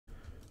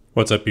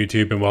What's up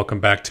YouTube, and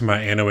welcome back to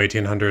my Anno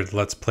 1800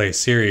 Let's Play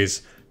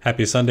series.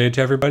 Happy Sunday to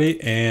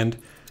everybody, and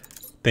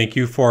thank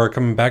you for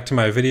coming back to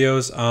my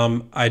videos.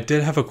 I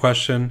did have a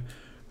question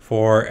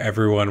for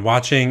everyone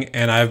watching,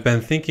 and I've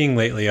been thinking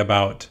lately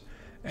about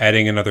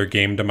adding another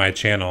game to my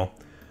channel.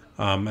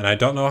 And I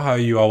don't know how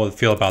you all would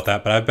feel about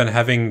that, but I've been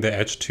having the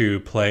itch to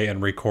play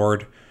and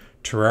record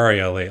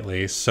Terraria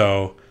lately.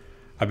 So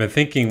I've been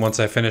thinking once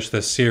I finish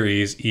this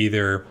series,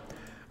 either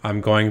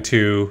I'm going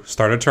to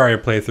start a Terraria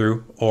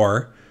playthrough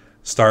or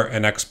start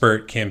an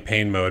expert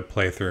campaign mode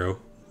playthrough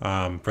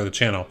for the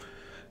channel.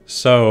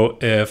 So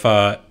if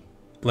let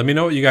me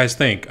know what you guys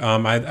think.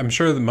 I'm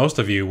sure that most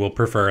of you will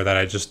prefer that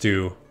I just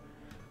do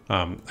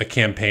a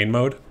campaign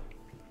mode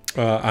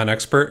on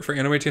expert for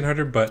Anno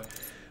 1800, but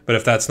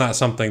if that's not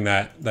something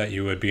that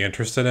you would be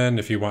interested in,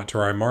 if you want to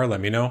try more,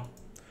 let me know.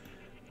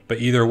 But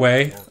either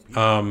way,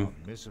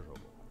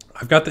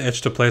 I've got the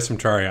itch to play some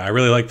Terraria. I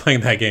really like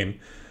playing that game.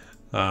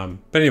 But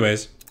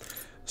anyways,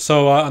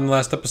 so on the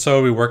last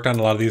episode, we worked on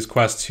a lot of these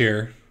quests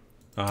here.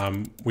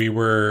 We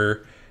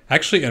were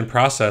actually in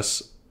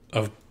process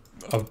of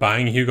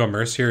buying Hugo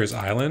Mercier's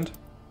island.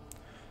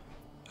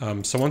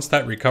 So once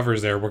that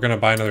recovers there, we're going to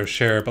buy another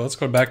share. But let's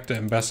go back to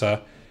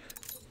Enbesan.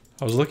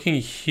 I was looking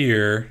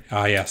here.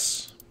 Ah,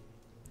 yes.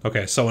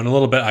 Okay, so in a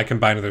little bit, I can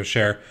buy another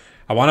share.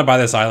 I want to buy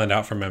this island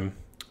out from him.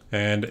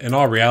 And in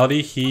all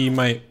reality, he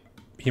might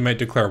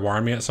declare war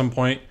on me at some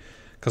point.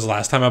 Because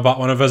last time I bought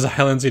one of his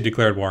islands, he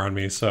declared war on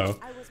me. So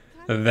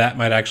that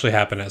might actually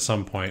happen at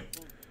some point.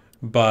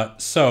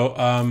 But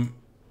so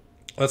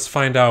let's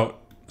find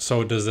out.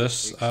 So does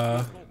this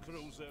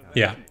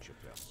yeah,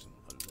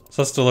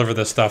 so let's deliver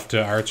this stuff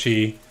to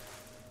Archie,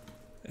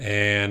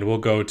 and we'll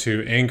go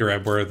to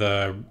Angareb, where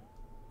the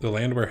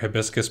land where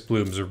hibiscus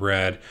blooms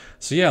red.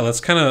 So yeah, let's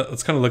kind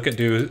of look at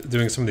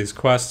doing some of these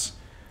quests.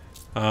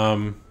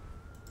 Okay,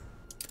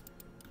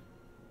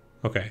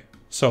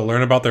 so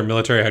learn about their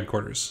military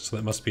headquarters. So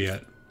that must be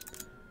it.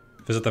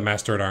 Visit the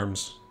Master at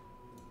Arms.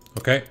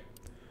 Okay.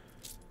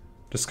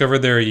 Discover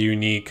their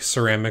unique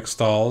ceramic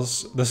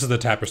stalls. This is the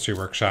tapestry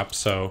workshop,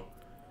 so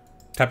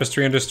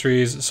tapestry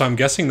industries. So I'm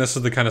guessing this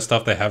is the kind of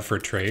stuff they have for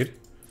trade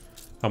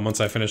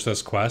once I finish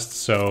this quest.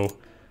 So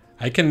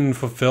I can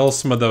fulfill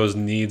some of those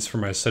needs for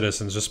my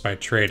citizens just by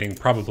trading,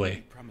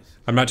 probably.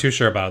 I'm not too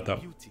sure about it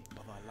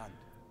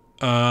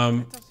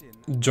though.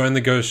 Join the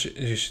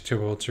negotiation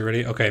table.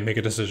 Ready? Okay, make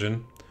a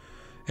decision.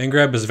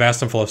 Angareb is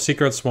vast and full of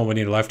secrets. One would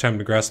need a lifetime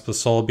to grasp the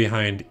soul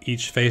behind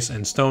each face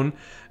and stone.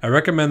 I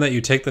recommend that you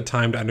take the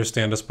time to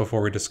understand us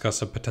before we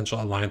discuss a potential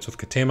alliance with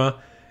Katema.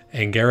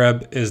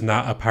 Angareb is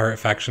not a pirate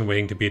faction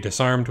waiting to be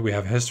disarmed. We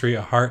have a history,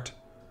 a heart.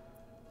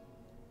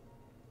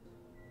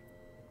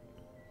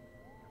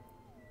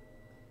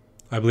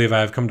 I believe I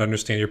have come to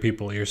understand your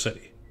people, your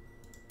city.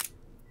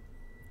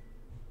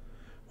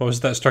 What was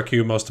it that struck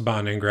you most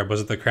about Angareb? Was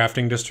it the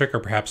crafting district,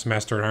 or perhaps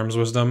Master at Arms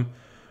wisdom?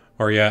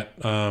 Or yet,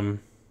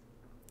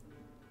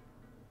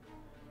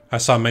 I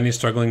saw many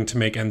struggling to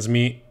make ends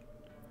meet.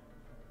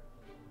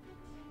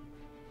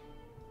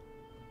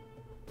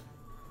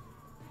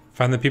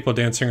 Find the people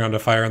dancing around a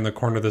fire in the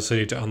corner of the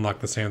city to unlock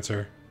this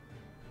answer.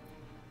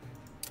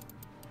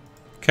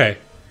 Okay,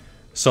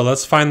 so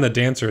let's find the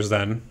dancers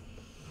then.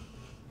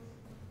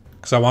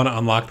 Because I want to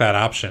unlock that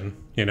option,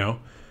 you know.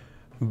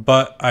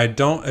 But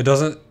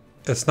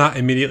it's not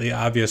immediately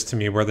obvious to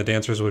me where the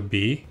dancers would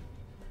be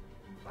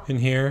in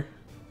here.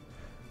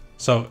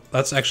 So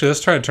let's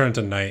try to turn it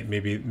to night.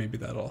 Maybe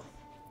that'll.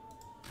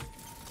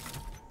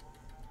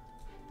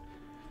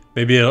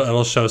 Maybe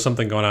it'll show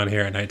something going on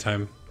here at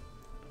nighttime.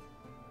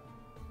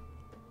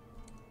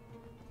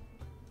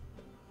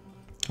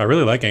 I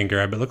really like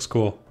Angareb. It looks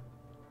cool.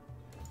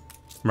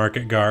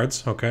 Market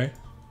guards. Okay.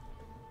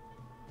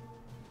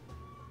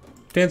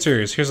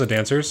 Dancers. Here's the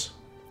dancers.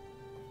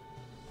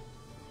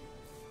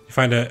 You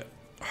find it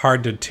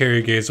hard to tear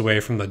your gaze away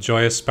from the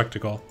joyous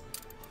spectacle.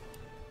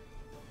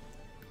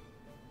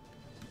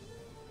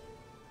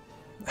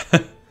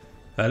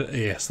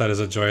 Yes, that is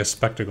a joyous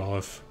spectacle.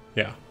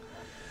 Yeah.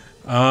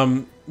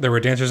 There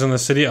were dancers in the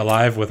city,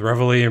 alive with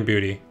revelry and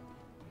beauty.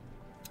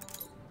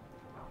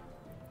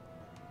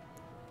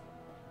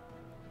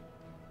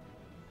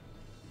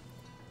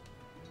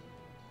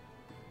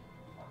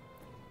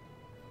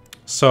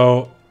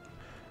 So,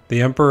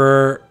 the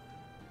Emperor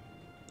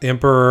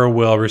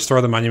will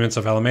restore the monuments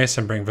of Elames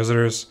and bring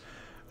visitors.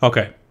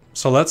 Okay,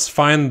 so let's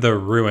find the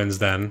ruins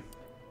then.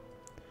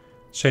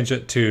 Change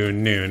it to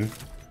noon.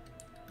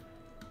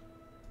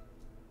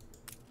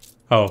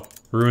 Oh,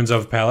 ruins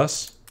of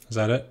palace? Is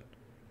that it?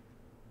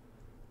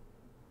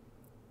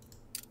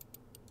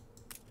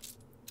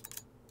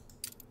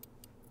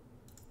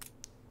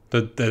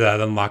 Did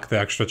that unlock the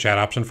extra chat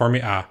option for me?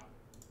 Ah,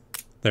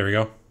 there we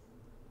go.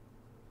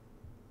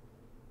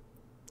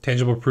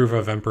 Tangible proof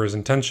of Emperor's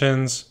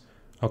intentions.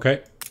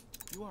 Okay.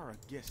 You are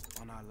a guest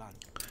on our land.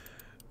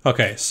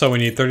 Okay, so we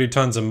need 30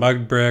 tons of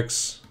mud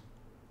bricks.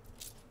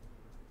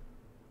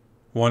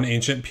 1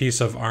 ancient piece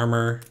of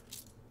armor.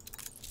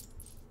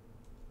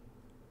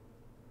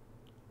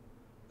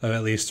 Of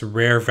at least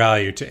rare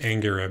value to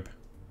Angareb.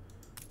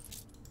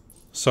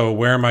 So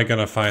where am I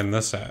gonna find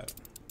this at?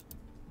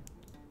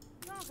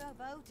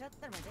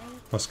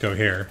 Let's go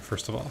here,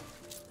 first of all.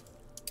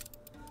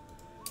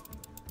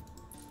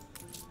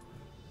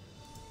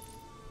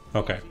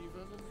 Okay.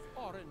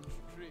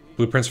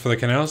 Blueprints for the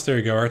canals. There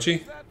you go,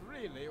 Archie.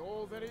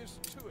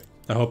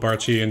 I hope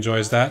Archie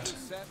enjoys that.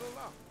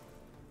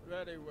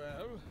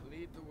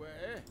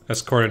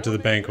 Escorted to the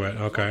banquet.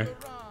 Okay.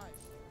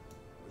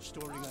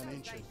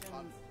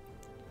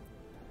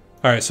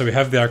 Alright, so we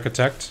have the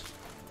architect.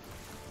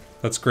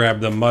 Let's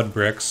grab the mud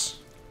bricks.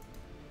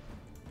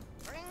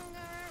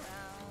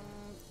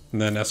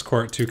 And then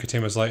escort to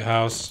Katema's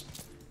lighthouse.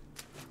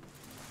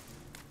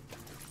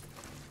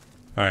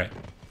 Alright,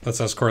 let's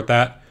escort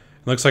that.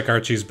 It looks like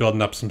Archie's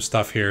building up some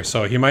stuff here,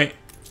 so he might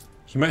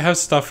have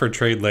stuff for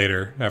trade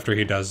later after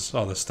he does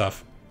all this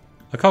stuff.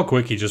 Look how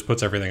quick he just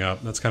puts everything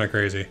up. That's kind of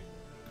crazy.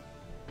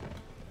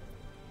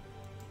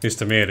 At least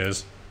to me it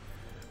is.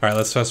 Alright,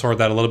 let's fast forward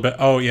that a little bit.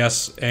 Oh,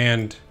 yes,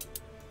 and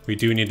we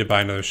do need to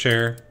buy another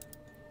share.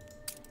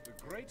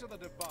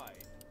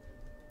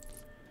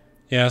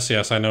 Yes,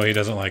 yes, I know he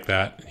doesn't like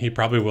that. He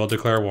probably will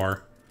declare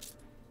war.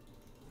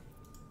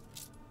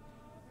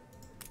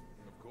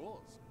 Of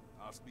course.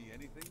 Ask me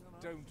anything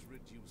and don't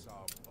reduce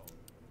our poll.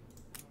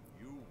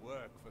 You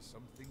work for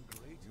something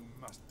great. You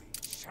must be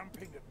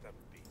champing at the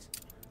bit.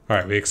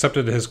 Alright, we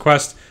accepted his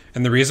quest,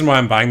 and the reason why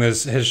I'm buying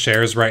his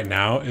shares right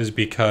now is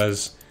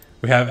because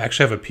we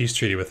actually have a peace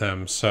treaty with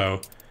him,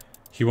 so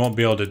he won't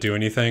be able to do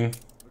anything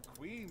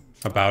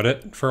about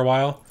it for a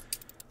while.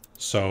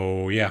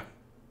 So yeah,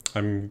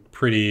 I'm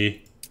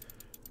pretty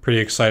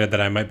excited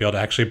that I might be able to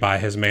actually buy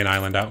his main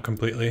island out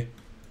completely.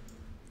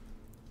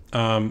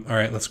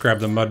 Alright, let's grab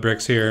the mud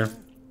bricks here.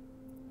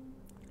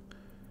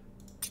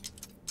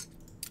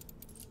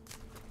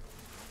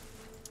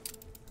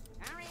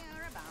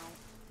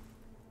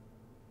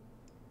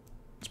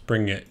 Let's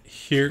bring it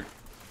here.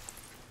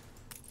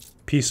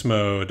 Peace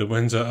mode. The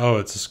wind's oh,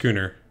 it's a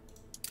schooner.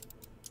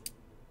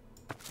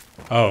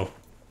 Oh.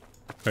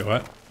 Wait,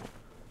 what?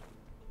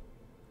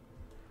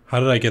 How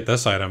did I get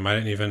this item? I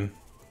didn't even...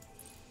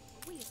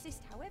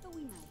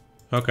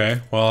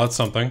 Okay, well that's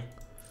something.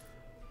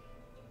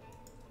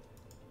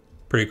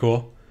 Pretty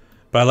cool.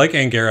 But I like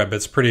Angareb,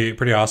 it's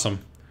pretty awesome.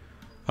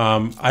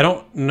 I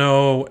don't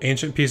know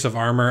ancient piece of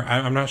armor.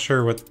 I'm not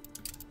sure what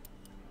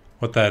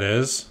that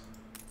is.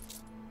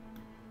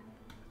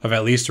 Of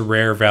at least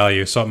rare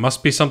value, so it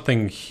must be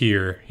something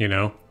here, you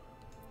know?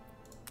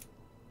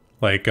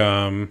 Like,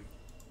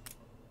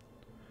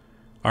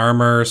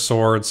 armor,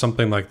 sword,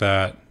 something like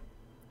that.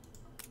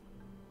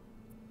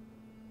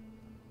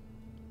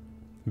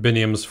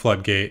 Biniam's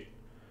floodgate.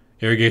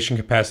 Irrigation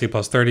capacity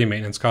plus 30,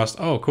 maintenance cost.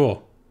 Oh,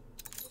 cool.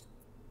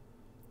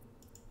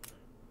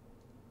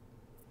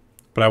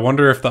 But I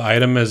wonder if the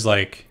item is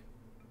like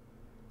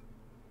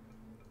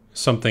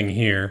something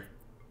here.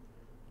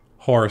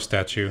 Horror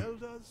statue.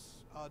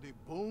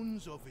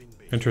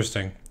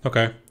 Interesting.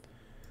 Okay.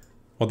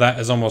 Well, that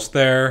is almost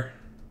there.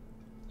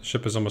 The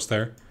ship is almost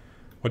there.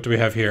 What do we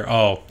have here?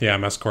 Oh, yeah,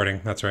 I'm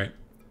escorting. That's right.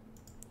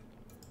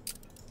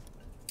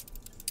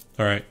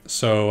 Alright,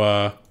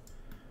 so,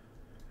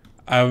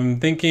 I'm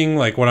thinking,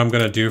 like, what I'm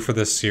gonna do for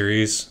this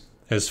series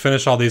is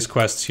finish all these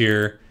quests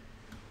here.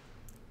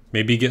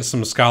 Maybe get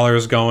some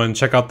scholars going.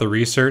 Check out the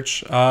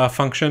research,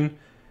 function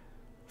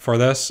for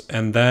this.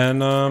 And then,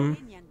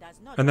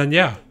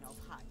 yeah.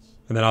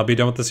 And then I'll be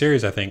done with the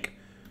series, I think.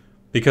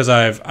 Because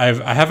I've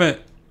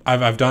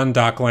done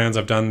Docklands,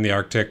 I've done the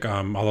Arctic,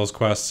 all those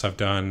quests. I've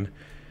done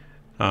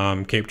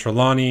Cape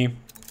Trelawney.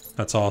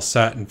 That's all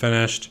set and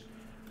finished.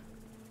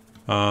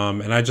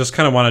 And I just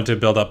kind of wanted to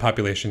build up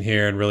population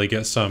here and really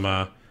get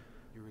some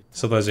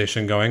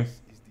civilization going.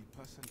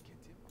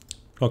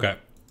 Okay.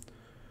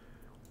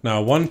 Now,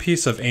 one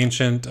piece of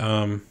ancient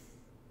from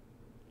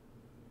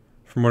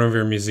one of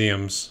your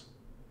museums.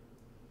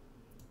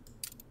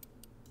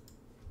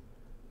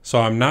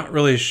 So I'm not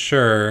really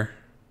sure.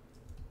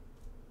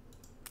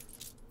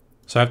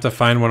 So I have to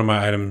find one of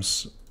my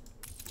items.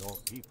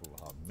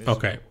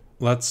 Okay,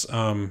 let's,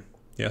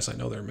 yes, I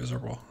know they're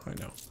miserable. I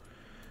know.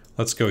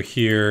 Let's go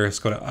here. Let's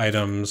go to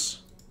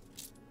items.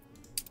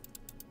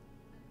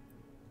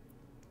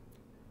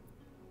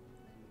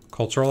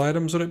 Cultural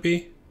items, would it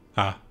be?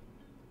 Ah.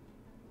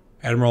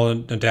 Admiral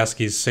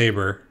Nadaski's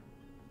saber.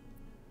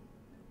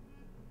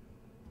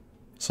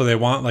 So they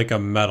want like a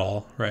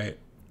medal, right?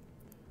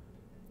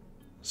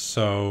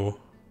 So...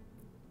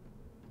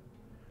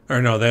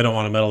 Or no, they don't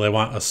want a medal. They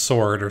want a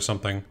sword or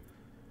something.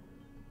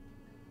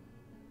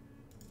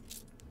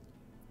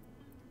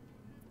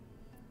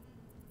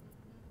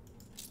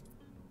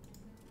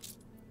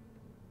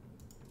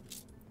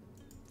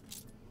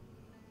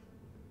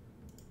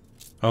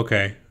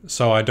 Okay,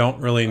 so I don't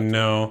really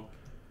know.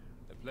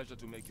 A pleasure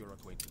to make your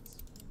acquaintance.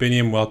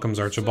 Biniam welcomes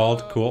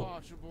Archibald. Cool.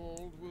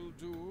 Archibald will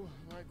do,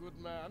 my good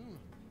man.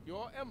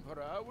 Your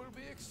emperor will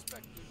be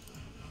expected.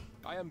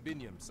 I am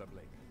Biniam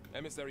Sublake,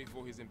 emissary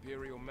for His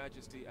Imperial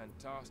Majesty and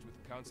tasked with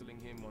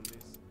counseling him on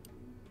this.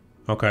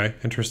 Okay,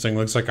 interesting.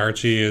 Looks like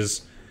Archie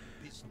is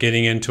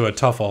getting into a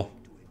tuffle.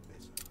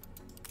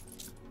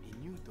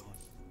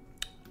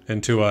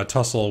 into a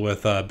tussle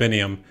with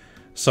Biniam.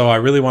 So I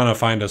really want to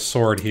find a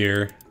sword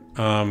here.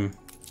 I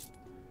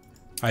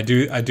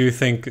do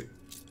think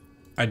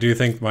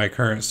my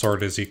current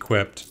sword is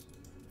equipped.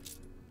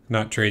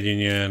 Not trade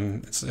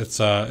union.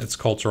 It's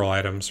cultural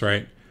items,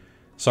 right?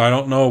 So I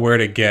don't know where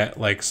to get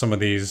like some of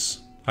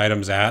these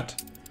items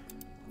at.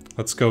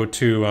 Let's go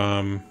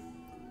to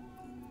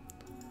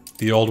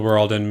the old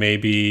world and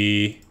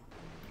maybe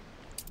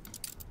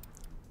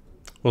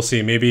we'll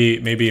see.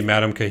 Maybe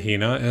Madame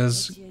Kahina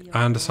is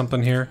onto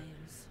something here.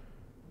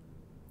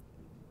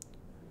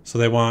 So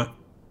they want.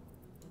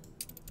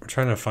 I'm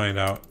trying to find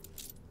out.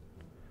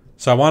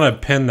 So I want to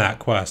pin that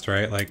quest,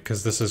 right? Like,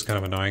 because this is kind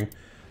of annoying.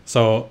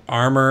 So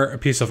armor, a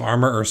piece of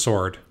armor or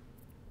sword.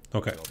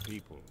 Okay. Your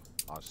people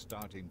are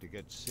starting to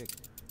get sick.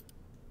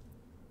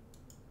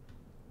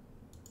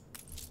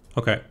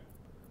 Okay.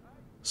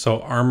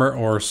 So armor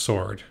or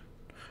sword.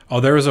 Oh,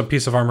 there was a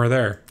piece of armor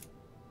there.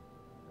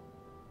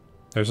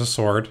 There's a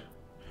sword.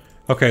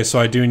 Okay, so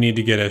I do need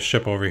to get a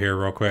ship over here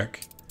real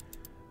quick.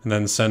 And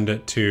then send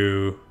it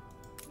to...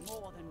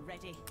 More than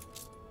ready.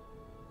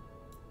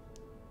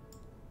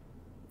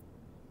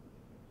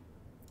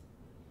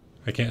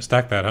 I can't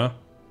stack that, huh?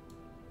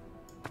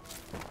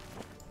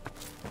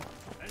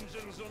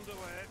 Engines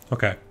underway.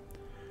 Okay.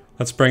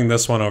 Let's bring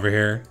this one over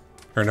here.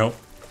 Or nope.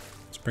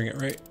 Let's bring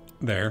it right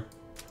there.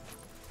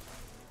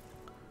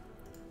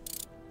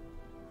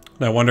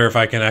 And I wonder if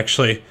I can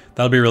actually...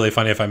 That'll be really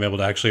funny if I'm able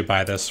to actually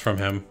buy this from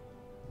him.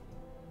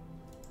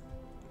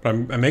 But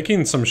I'm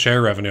making some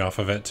share revenue off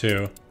of it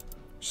too.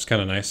 Which is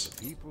kind of nice.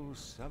 People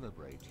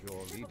celebrate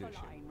your leadership.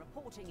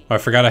 Oh, I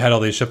forgot I had all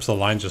these ships of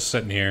the line just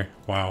sitting here.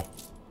 Wow.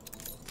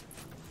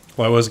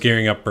 Well, I was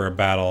gearing up for a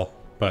battle,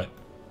 but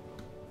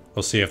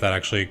we'll see if that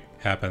actually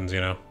happens,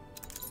 you know.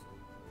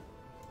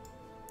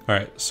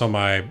 Alright, so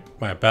my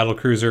battle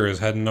cruiser is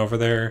heading over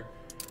there.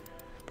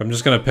 But I'm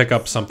just gonna pick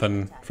up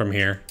something from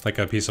here, like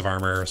a piece of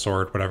armor or a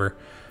sword, whatever.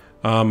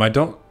 I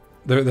don't...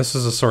 This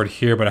is a sword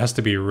here, but it has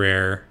to be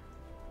rare.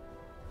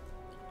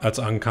 That's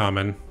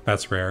uncommon.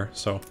 That's rare,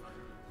 so...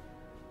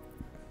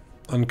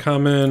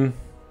 Uncommon...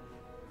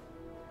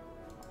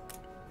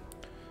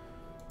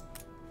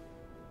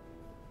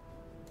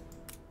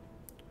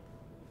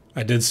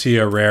 I did see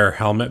a rare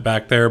helmet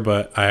back there,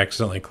 but I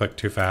accidentally clicked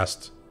too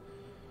fast.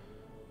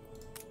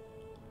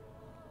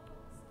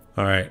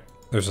 Alright,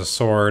 there's a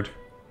sword.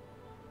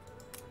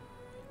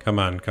 Come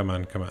on, come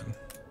on, come on.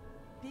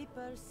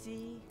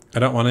 I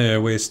don't want to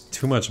waste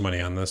too much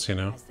money on this, you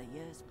know.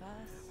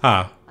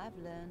 Ah,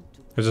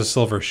 there's a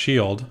silver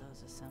shield.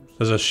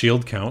 Does a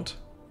shield count?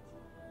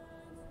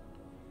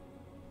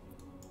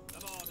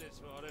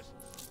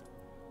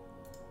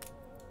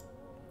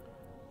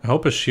 I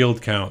hope a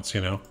shield counts,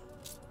 you know.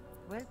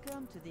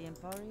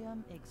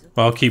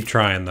 Well, I'll keep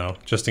trying though,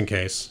 just in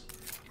case.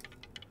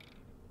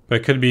 But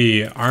it could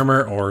be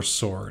armor or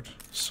sword,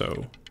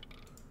 so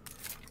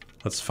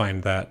let's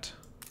find that.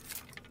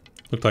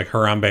 Looked like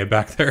Harambe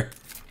back there.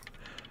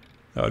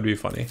 That would be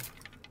funny.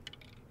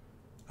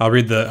 I'll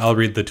read the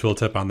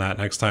tooltip on that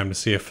next time to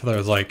see if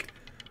there's like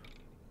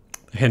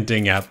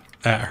hinting at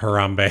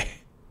Harambe.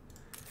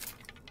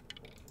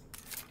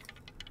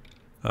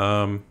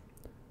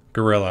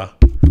 Gorilla.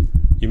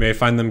 You may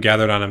find them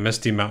gathered on a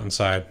misty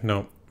mountainside.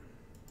 Nope.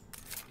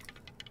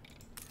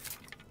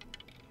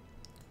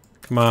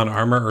 Come on,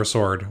 armor or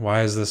sword?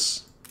 Why is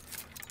this...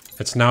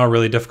 It's now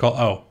really difficult.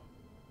 Oh.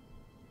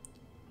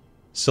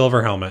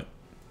 Silver helmet.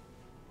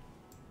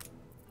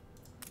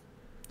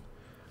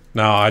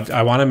 Now,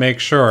 I want to make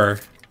sure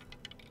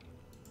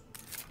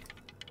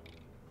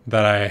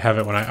that I have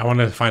it when I want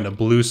to find a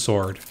blue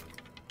sword.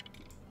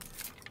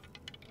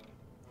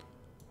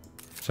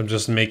 So I'm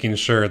just making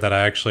sure that I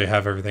actually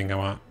have everything I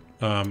want.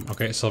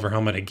 Okay, silver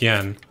helmet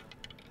again.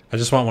 I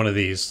just want one of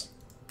these.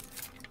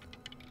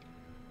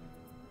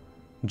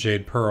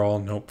 Jade pearl.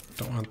 Nope,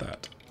 don't want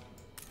that.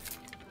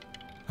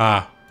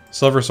 Ah,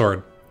 silver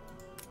sword.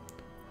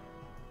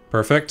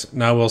 Perfect.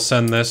 Now we'll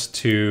send this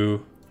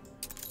to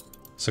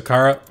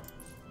Sakara.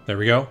 There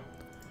we go.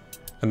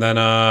 And then,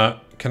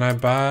 can I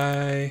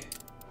buy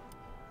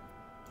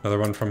another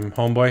one from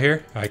Homeboy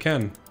here? I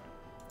can.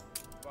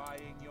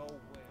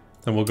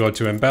 Then we'll go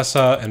to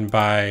Enbesan and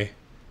buy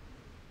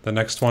the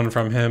next one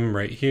from him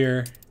right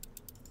here.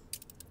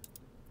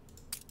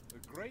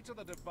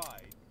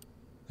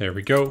 There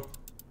we go.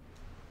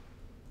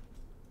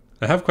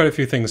 I have quite a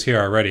few things here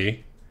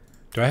already.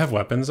 Do I have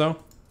weapons though?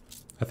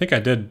 I think I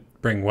did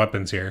bring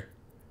weapons here.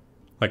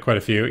 Like quite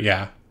a few,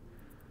 yeah.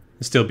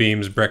 Steel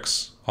beams,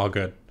 bricks, all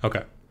good.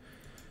 Okay.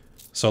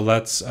 So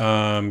let's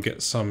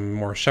get some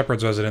more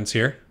Shepherd's Residence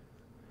here.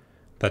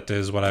 That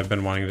is what I've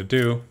been wanting to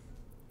do.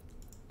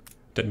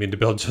 Didn't mean to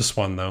build just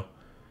one though.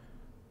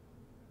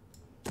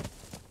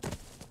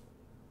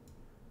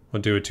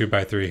 We'll do a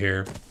 2x3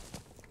 here.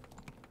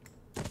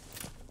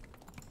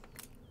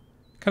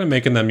 Kind of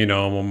making them, you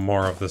know,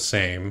 more of the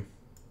same.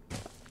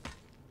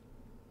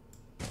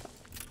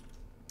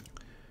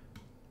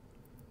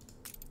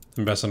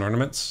 Enbesan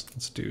ornaments.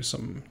 Let's do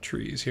some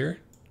trees here.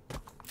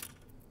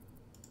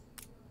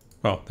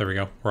 Oh, there we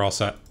go. We're all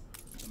set.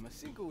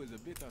 go is a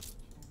bit of...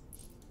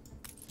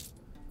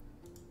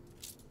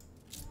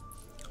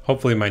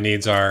 Hopefully my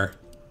needs are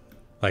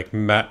like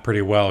met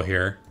pretty well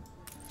here.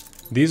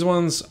 These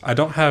ones, I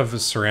don't have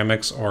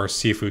ceramics or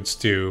seafood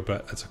stew,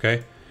 but that's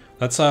okay.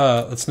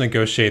 Let's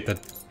negotiate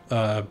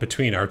that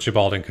between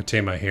Archibald and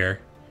Katema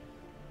here.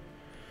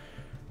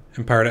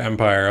 Empire to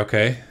Empire,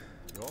 okay.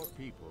 Your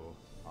people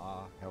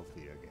are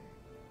healthy again.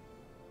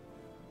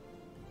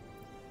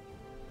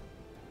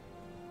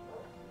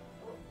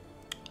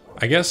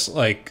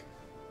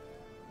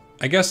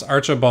 I guess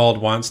Archibald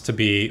wants to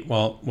be,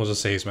 well, we'll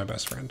just say he's my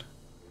best friend.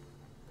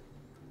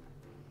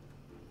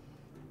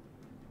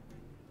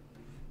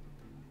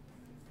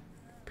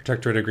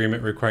 Protectorate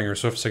agreement requiring your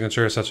swift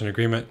signature of such an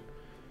agreement.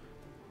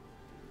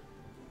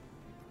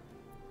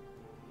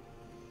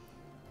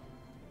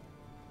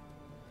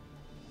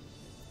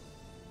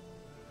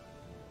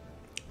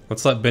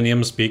 Let's let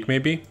Biniam speak,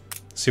 maybe.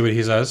 See what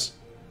he says.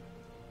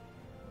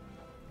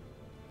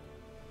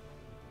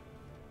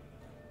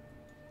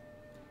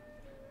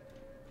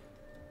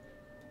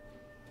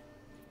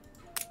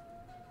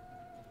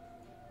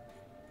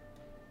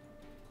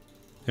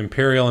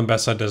 Imperial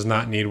Enbesan does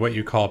not need what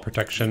you call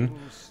protection,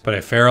 but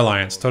a fair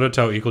alliance,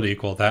 toe-to-toe, equal to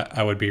equal. That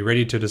I would be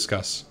ready to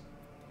discuss.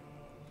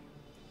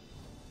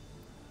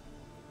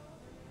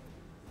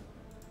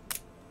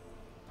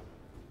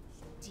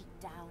 Deep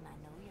down, I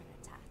know you're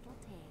a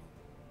tattletale.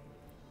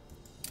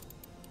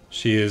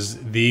 She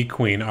is the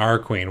queen, our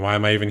queen. Why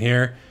am I even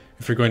here?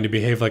 If you're going to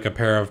behave like a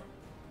pair of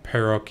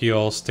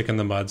parochial stick in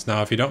the muds.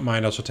 Now, if you don't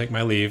mind, I shall take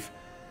my leave,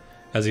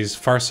 as these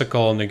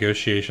farcical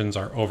negotiations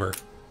are over.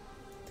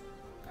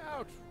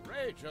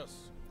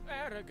 Outrageous!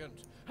 Arrogant!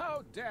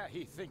 How dare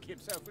he think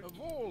himself of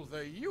all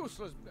the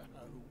useless...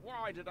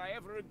 why did I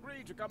ever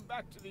agree to come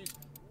back to these...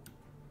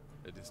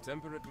 A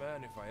distemperate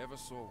man, if I ever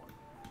saw one.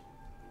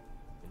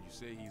 And you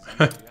say he's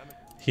usually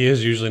He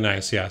is usually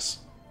nice, yes.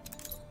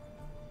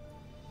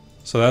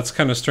 So that's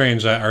kind of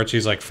strange that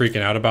Archie's like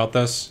freaking out about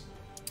this.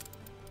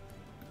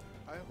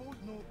 I hold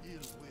no ill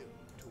will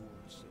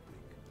towards the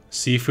big.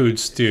 Seafood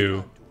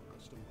stew. To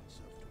accustom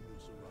myself to new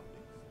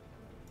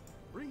surroundings.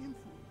 Bring him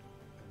food,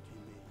 and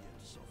he may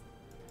yet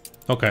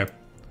suffer. Okay.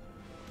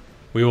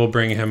 We will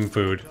bring him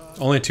food.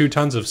 Only 2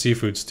 tons of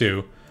seafood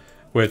stew.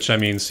 Which, I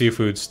mean,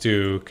 seafood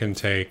stew can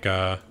take,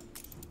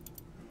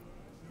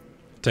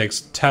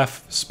 takes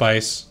teff,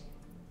 spice,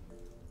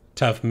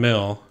 teff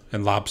mill,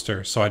 and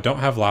lobster. So I don't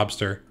have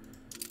lobster.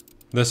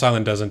 This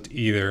island doesn't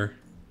either.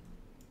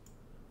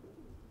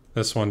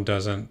 This one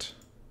doesn't.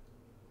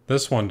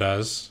 This one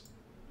does.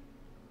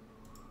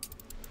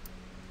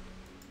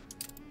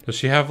 Does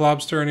she have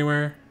lobster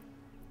anywhere?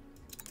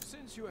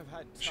 Since you have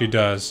had She time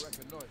does. to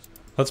reconnoiter,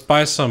 Let's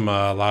buy some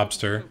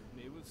lobster. help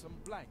me with some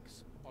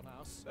blanks on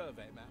our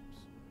survey maps.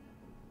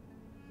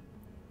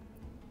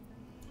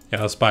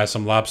 Yeah, let's buy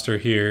some lobster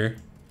here.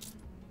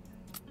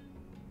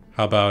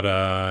 How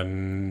about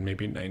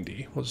maybe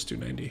 90? We'll just do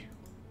 90.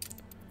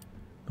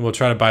 And we'll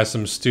try to buy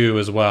some stew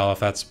as well, if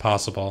that's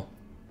possible.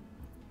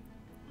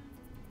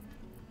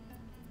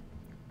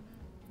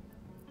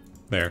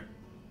 There.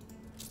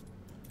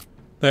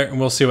 There, and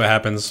we'll see what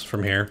happens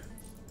from here.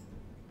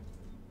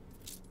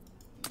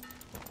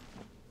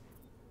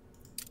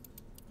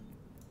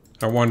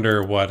 I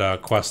wonder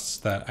what quests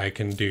that I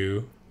can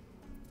do.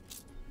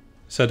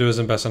 Said to his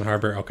Enbesan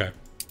Harbor. Okay.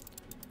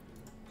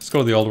 Let's go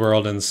to the old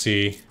world and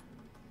see.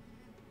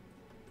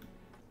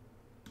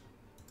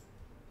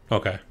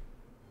 Okay.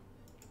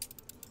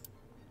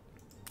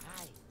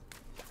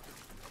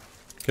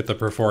 Get the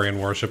Perforian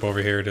warship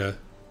over here to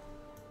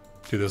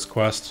do this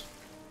quest.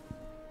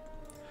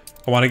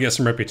 I want to get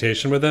some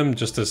reputation with him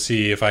just to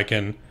see if I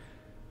can,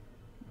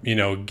 you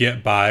know,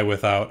 get by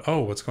without... Oh,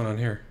 what's going on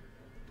here?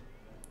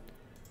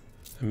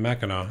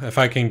 Mackinac. If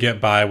I can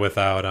get by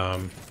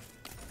without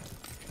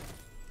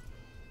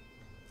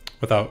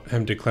without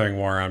him declaring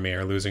war on me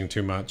or losing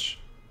too much.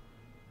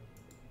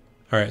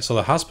 Alright, so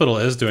the hospital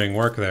is doing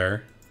work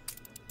there.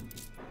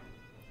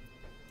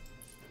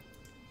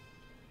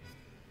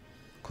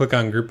 Click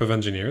on group of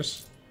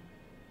engineers.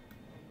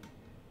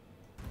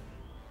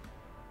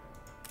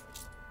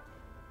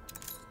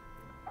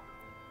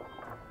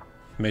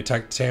 It may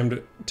take time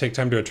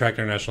to attract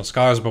international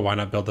scholars, but why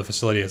not build the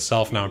facility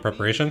itself now in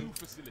preparation?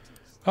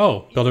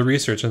 Oh, build a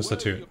research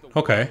institute.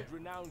 Okay.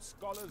 Renowned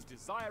scholars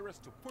desirous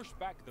to push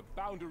back the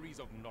boundaries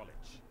of knowledge.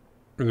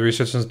 The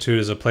Research Institute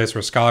is a place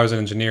where scholars and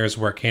engineers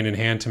work hand in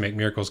hand to make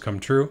miracles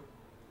come true.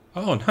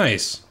 Oh,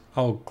 nice.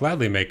 I'll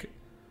gladly make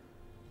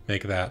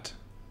that.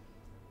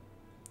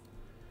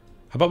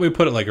 How about we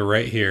put it like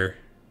right here?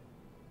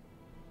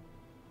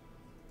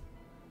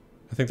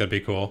 I think that'd be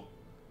cool.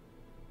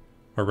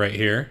 Or right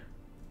here.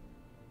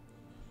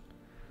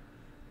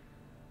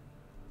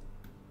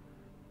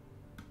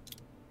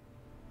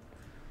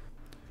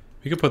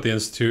 We could put the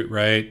institute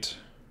right...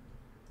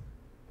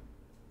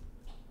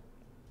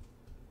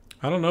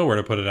 I don't know where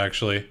to put it,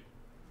 actually.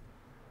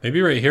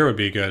 Maybe right here would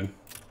be good.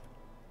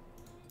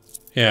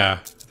 Yeah,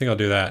 I think I'll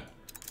do that.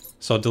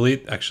 So I'll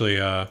delete, actually,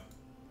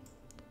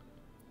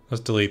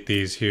 let's delete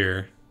these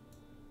here.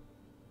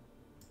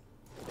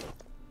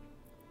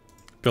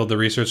 build the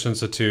research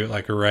institute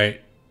like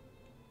right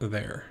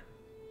there.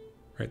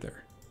 Right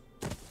there.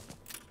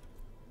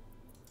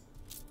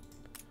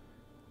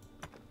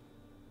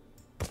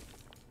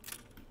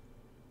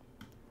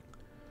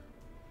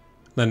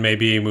 Then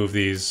maybe move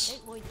these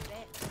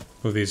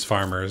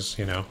farmers,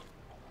 you know.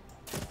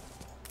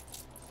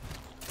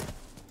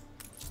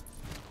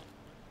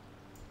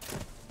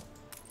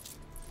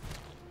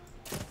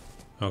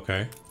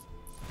 Okay.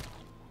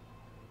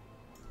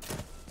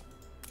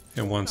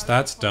 And once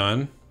that's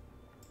done,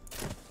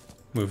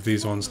 move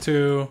these ones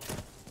too.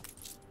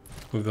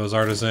 Move those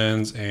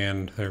artisans,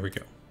 and there we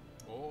go.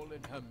 All in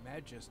Her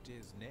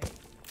Majesty's name.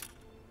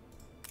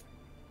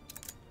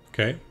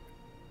 Okay.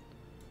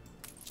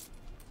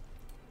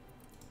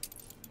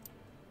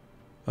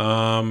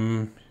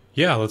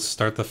 Yeah, let's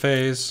start the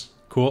phase.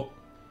 Cool.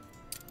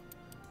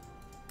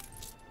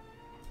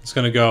 It's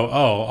gonna go,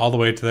 oh, all the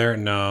way to there?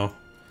 No.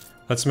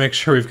 Let's make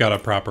sure we've got a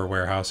proper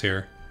warehouse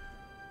here.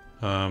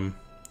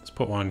 Let's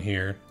put one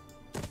here.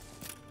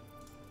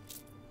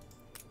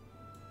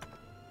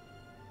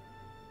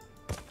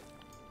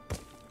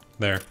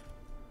 There.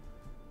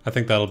 I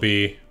think that'll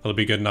be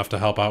good enough to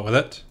help out with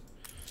it.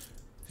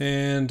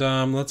 And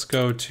let's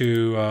go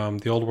to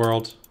the old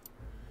world.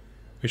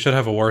 We should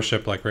have a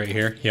warship like right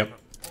here. Yep.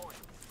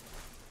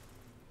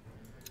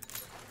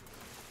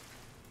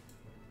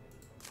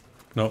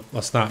 Nope,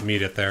 let's not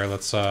meet it there.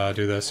 Let's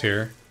do this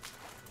here.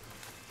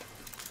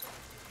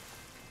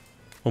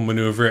 We'll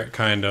maneuver it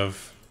kind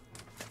of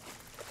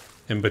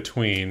in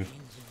between.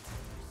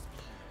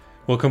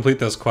 We'll complete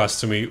this quest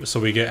so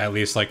we get at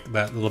least like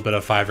that little bit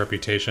of 5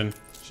 reputation.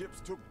 Ships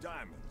took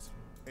diamonds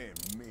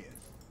and men.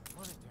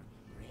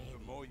 The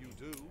more you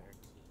do.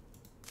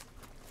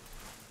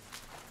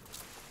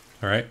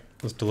 Alright,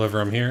 let's deliver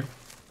them here.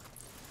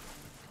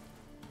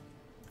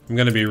 I'm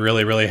gonna be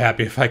really, really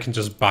happy if I can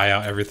just buy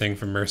out everything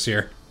from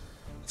Mercier.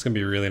 It's gonna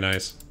be really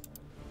nice.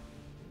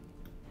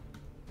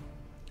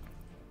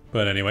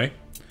 But anyway,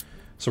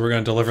 so we're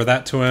gonna deliver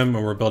that to him,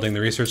 and we're building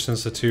the Research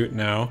Institute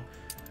now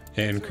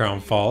in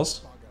Crown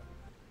Falls.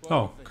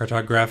 Oh,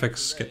 cartographic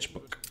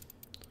sketchbook.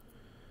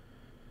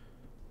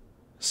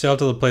 Sail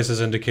to the places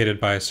indicated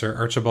by Sir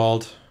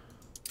Archibald.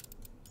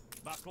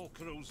 Battle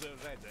cruiser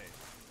ready.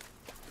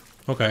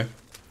 Okay.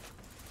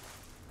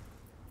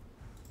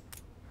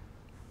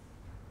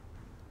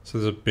 So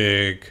there's a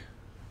big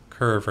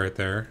curve right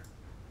there.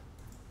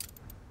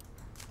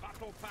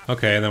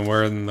 Okay, and then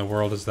where in the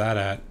world is that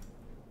at?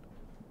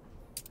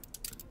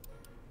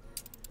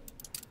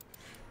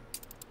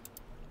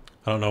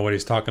 I don't know what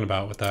he's talking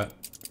about with that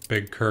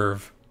big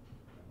curve.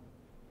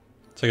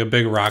 It's like a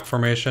big rock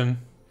formation.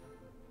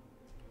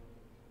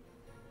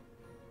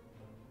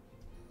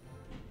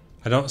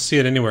 I don't see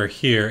it anywhere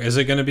here. Is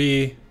it going to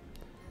be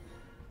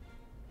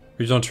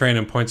regional terrain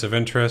and points of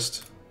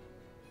interest?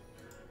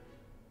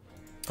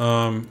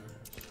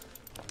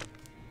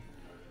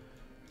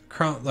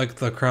 Crown, like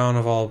the crown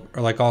of all,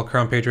 or like all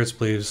crown patriots,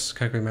 believes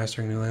category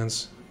mastering new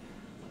lands.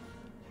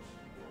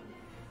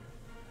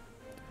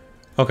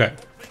 Okay.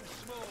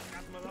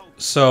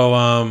 So,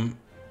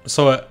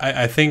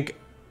 I think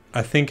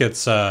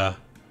it's, all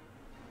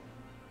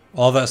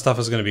that stuff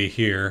is going to be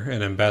here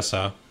in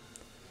Enbesan.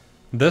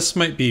 This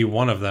might be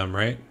one of them,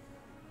 right?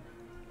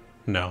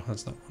 No,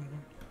 that's not one of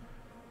them.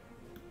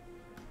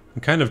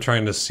 I'm kind of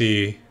trying to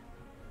see.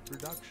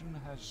 Production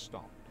has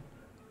stopped.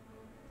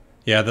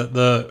 Yeah,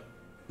 the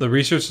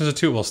Research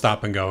Institute will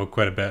stop and go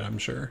quite a bit, I'm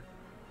sure.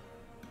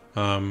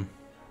 But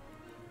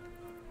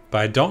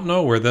I don't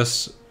know where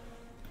this.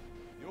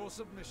 Your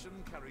submission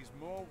carries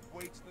more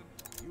weight than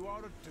you are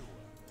a doer.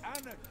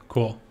 Anna.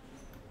 Cool.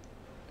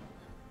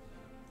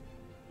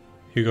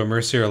 Hugo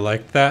Mercier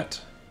liked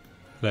that.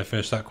 And I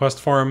finished that quest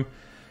for him.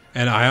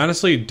 And I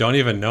honestly don't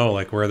even know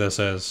like where this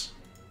is.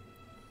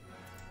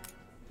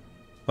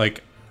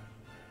 Like,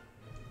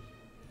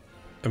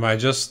 am I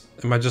just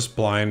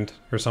blind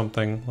or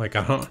something? Like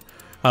I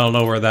don't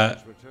know where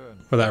that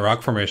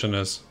rock formation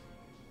is.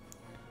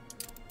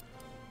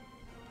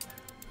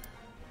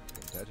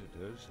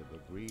 Competitors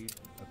have agreed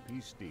a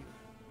peace deal.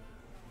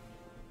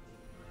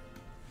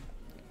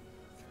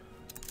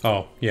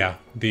 Oh, yeah.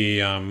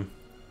 The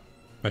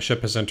my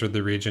ship has entered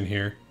the region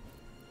here.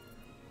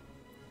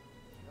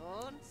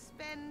 Don't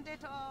spend it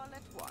all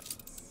at once.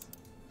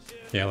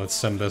 Yeah, let's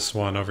send this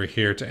one over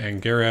here to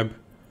Angareb.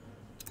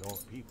 Your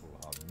people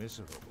are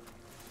miserable.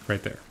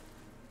 Right there.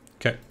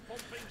 Okay.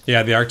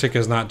 Yeah, the Arctic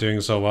is not doing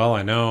so well,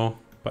 I know,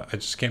 but I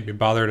just can't be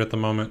bothered at the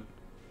moment.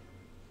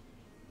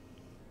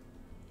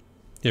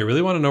 Yeah, I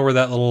really want to know where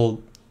that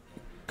little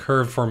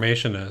curved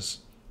formation is.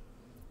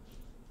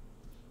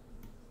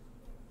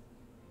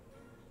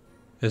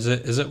 Is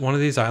it one of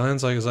these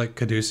islands? Like, is it like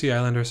Caducee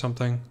Island or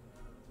something?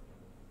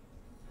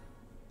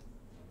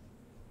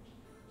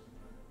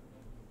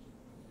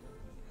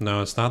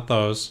 No, it's not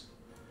those.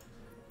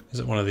 Is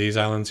it one of these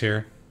islands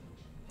here?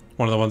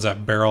 One of the ones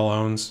that Beryl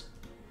owns?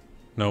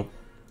 Nope.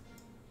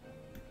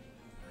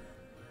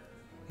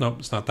 Nope,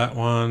 it's not that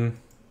one.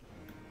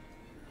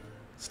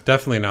 It's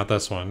definitely not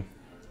this one.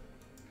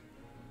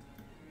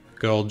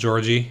 Good old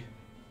Georgie.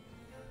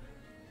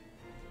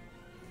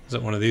 Is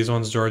it one of these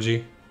ones,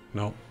 Georgie?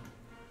 Nope.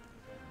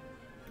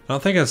 I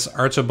don't think it's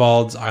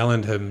Archibald's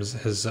Island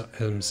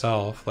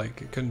himself.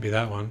 Like, it couldn't be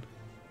that one.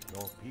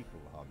 Your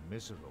people are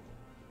miserable.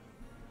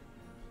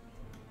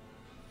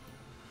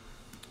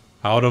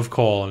 Out of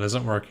coal and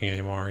isn't working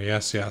anymore.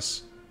 Yes,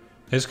 yes.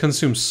 They just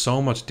consume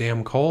so much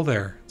damn coal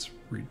there. It's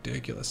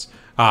ridiculous.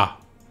 Ah,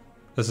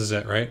 this is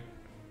it, right?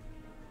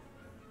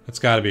 It's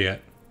got to be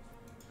it.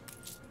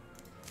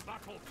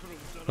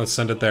 Let's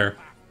send it there.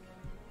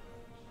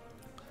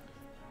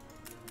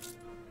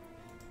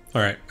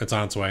 Alright, it's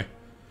on its way.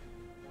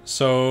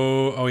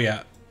 So, oh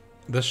yeah.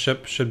 This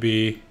ship should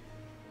be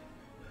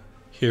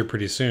here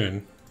pretty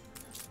soon.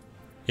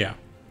 Yeah.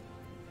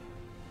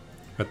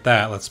 With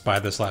that, let's buy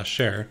this last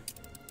share.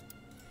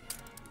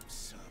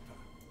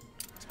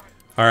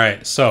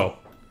 Alright, so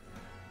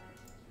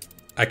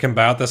I can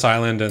buy out this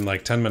island in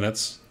like 10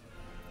 minutes.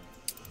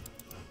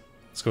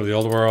 Let's go to the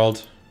old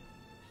world.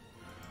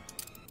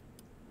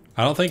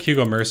 I don't think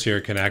Hugo Mercier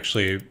can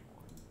actually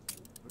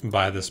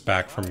buy this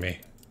back from me.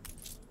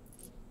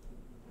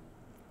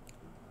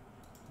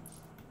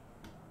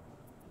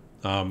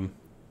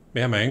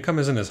 Yeah, my income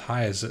isn't as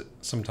high as it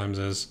sometimes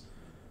is.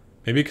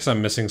 Maybe because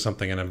I'm missing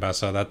something in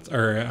Enbesan,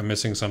 or I'm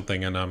missing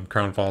something in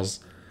Crown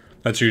Falls.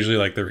 That's usually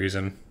like the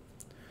reason.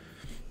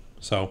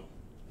 So,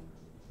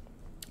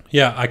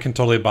 yeah, I can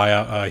totally buy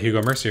out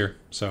Hugo Mercier.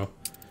 So,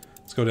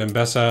 let's go to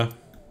Enbesan.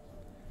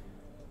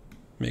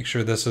 Make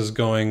sure this is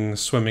going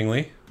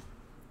swimmingly.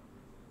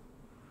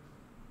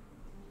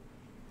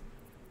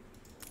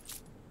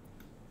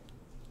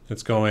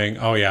 It's going,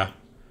 oh yeah.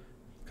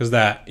 Because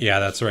that, yeah,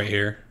 that's right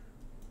here.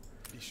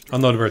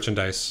 Unload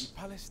merchandise.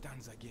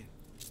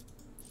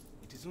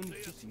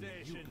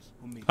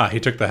 Ah,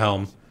 he took the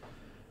helm.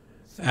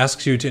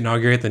 Asks you to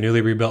inaugurate the newly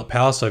rebuilt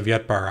Palace of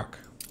Yetbarok.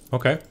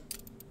 Okay.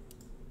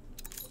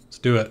 Let's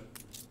do it.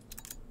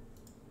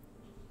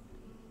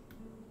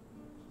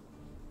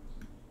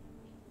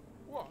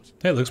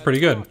 Hey, it looks pretty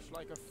good.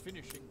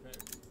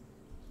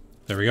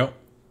 There we go.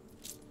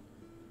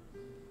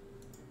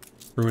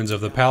 Ruins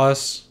of the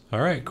palace.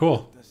 Alright,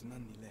 cool.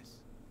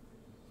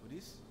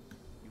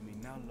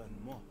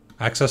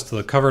 Access to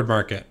the covered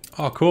market.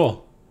 Oh,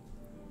 cool.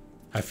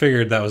 I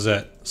figured that was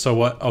it. So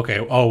what? Okay.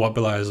 Oh, what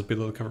lies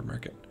below the covered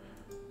market?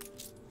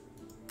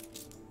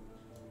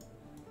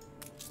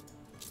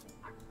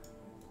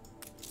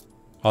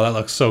 Oh, that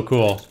looks so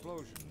cool.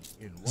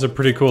 It's a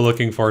pretty cool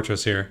looking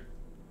fortress here.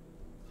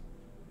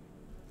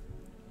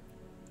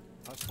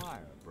 A fire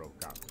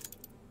broke out.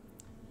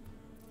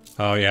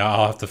 Oh yeah,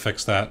 I'll have to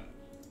fix that.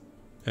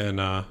 And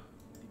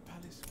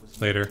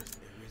later.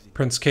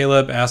 Prince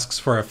Caleb asks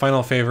for a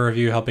final favor of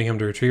you, helping him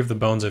to retrieve the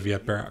bones of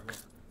Yetbarok.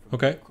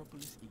 Okay.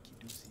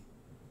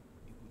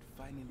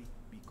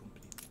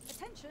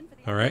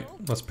 Alright,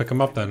 let's pick him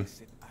up then.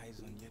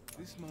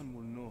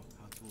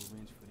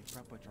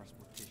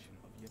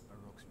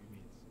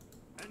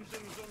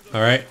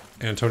 Alright,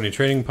 Antony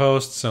Trading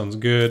Post, sounds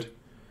good.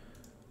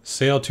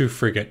 Sail to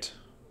frigate.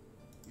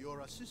 Your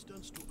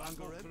assistance to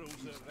Angaret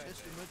is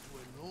testament to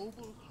a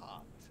noble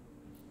heart.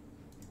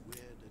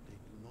 Beware that they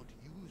do not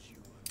use you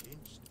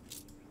against me.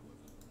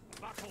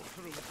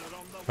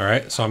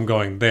 Alright, so I'm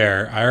going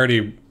there. I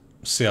already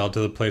sailed to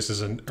the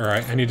places, or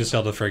I need to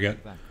sail to the frigate.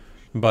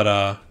 But,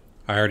 I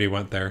already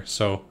went there,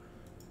 so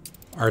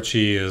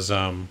Archie is,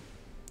 I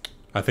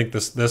think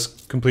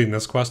completing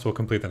this quest will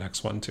complete the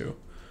next one too.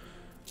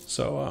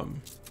 So,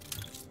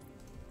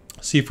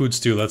 seafood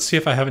stew. Let's see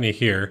if I have any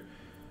here.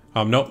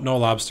 Nope, no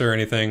lobster or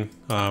anything.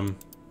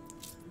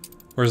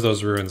 Where's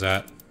those ruins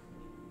at?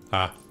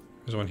 Ah,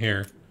 there's one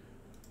here.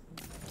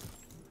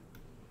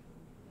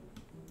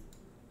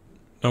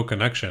 No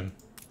connection.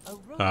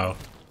 Oh.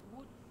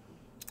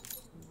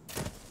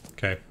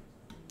 Okay,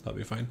 that'll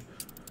be fine.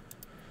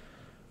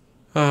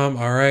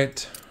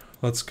 Alright.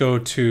 Let's go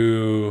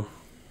to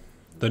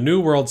the new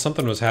world.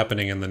 Something was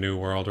happening in the new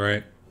world,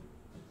 right?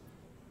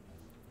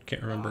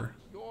 Can't remember.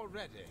 You're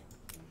ready.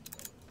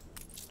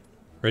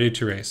 Ready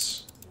to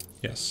race.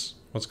 Yes.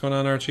 What's going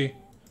on, Archie?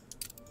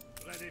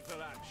 Ready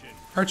for action.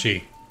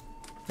 Archie!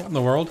 What in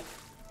the world?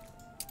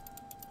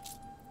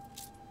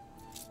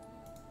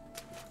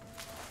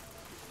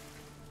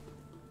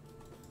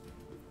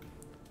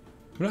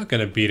 I'm not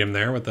gonna beat him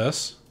there with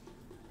this.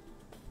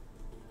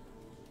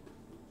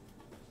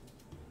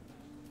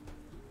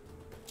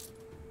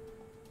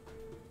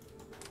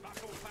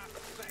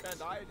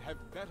 And I'd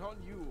have bet on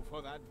you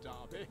for that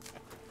derby.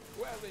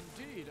 Well,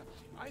 indeed.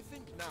 I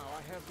think now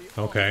I have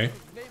the Okay. honor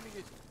of naming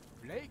it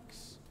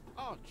Blake's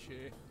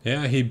Archie.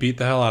 Yeah, he beat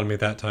the hell out of me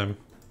that time.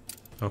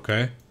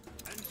 Okay.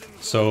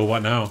 So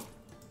what now?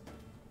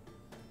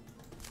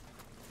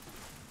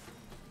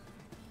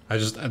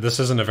 This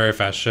isn't a very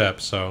fast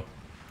ship, so.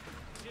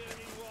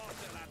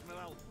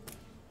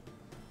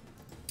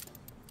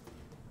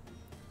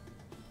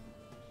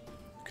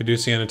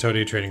 Caduceus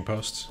Anatoti Trading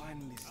Post.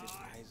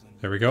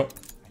 There we go.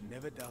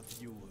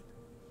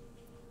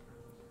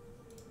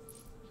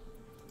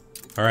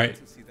 Alright.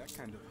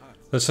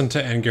 Listen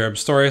to Angarab's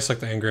story.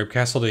 Select the Angarab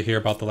Castle to hear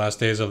about the last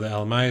days of the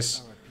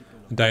Elmais.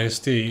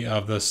 Dynasty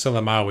of the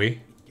Silamawi.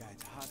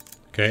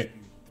 Okay.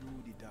 Through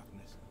the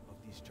darkness of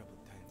these troubled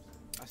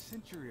times. A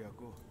century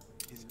ago,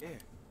 his heir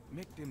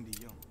make them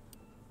the young.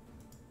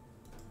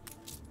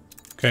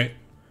 Okay.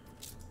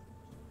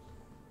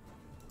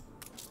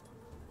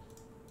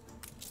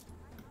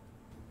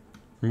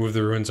 Remove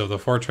the ruins of the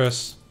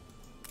fortress.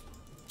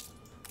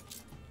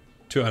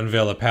 To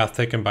unveil a path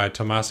taken by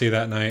Tomasi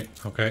that night.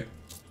 Okay.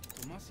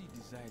 Tomasi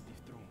desired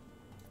the throne.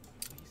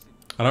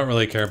 I don't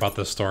really care about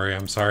this story.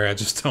 I'm sorry, I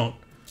just don't.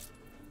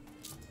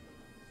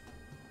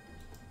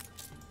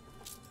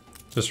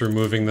 Just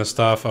removing this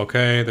stuff.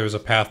 Okay, there's a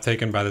path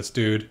taken by this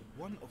dude.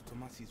 One of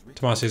Tomasi's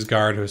Tomasi's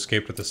guard who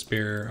escaped with a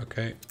spear.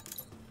 Okay.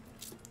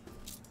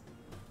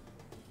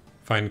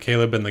 Find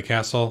Caleb in the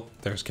castle.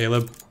 There's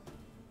Caleb.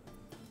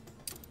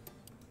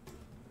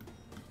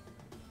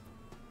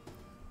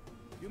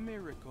 You may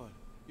recall,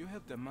 you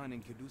helped a man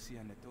in Kedusi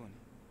and Netoni.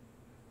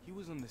 He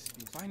was on the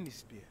spear. Find the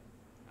spear,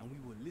 and we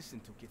will listen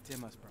to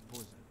Ketema's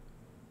proposal.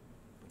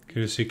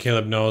 Kedusi.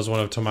 Caleb knows one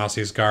of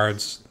Tomasi's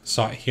guards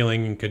sought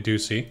healing in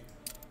Kedusi.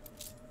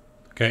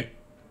 Okay.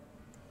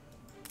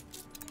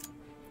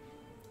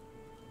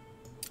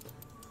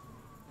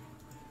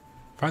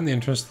 Find the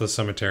entrance to the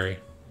cemetery.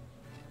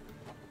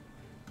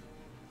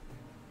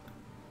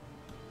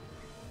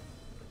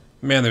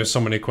 Man, there's so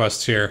many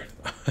quests here.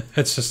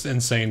 It's just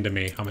insane to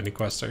me how many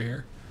quests are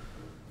here.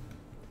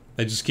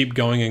 They just keep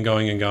going and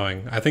going and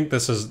going. I think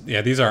this is...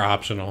 yeah, these are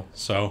optional,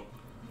 so...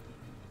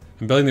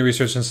 I'm building the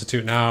Research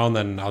Institute now, and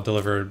then I'll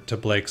deliver to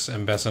Blake's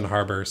Enbesan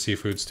Harbor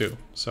seafood stew,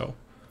 so...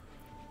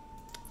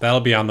 that'll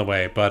be on the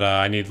way, but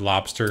I need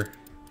lobster.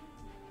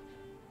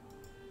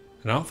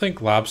 And I don't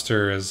think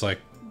lobster is, like,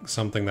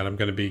 something that I'm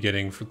going to be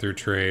getting through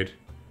trade.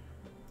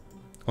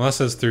 Unless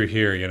it's through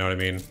here, you know what I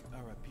mean?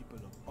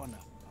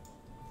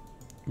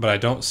 But I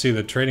don't see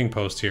the trading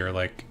post here,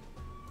 like...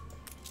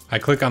 I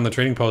click on the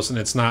trading post and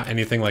it's not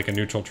anything like a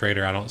neutral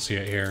trader, I don't see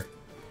it here.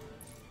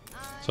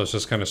 So it's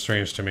just kind of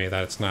strange to me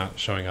that it's not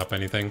showing up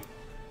anything.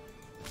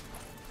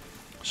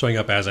 Showing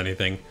up as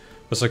anything.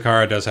 But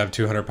Sakara does have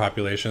 200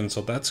 population,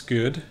 so that's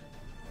good.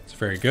 It's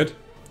very good.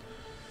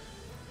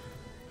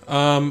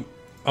 Oh,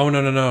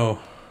 no.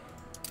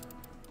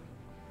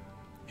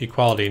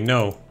 Equality,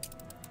 no.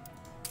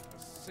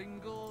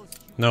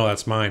 No,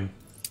 that's mine.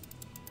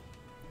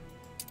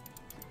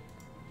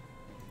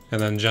 And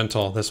then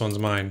Gentle, this one's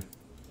mine.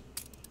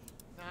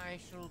 I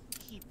shall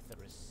keep the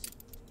receipt.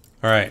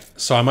 Alright,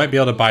 so I might be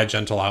able to buy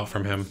Gentle out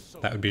from him.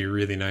 That would be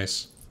really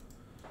nice.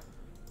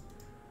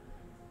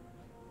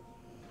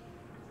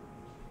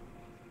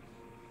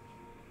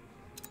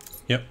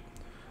 Yep.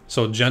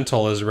 So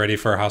Gentle is ready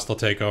for a hostile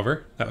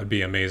takeover. That would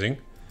be amazing.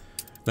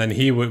 Then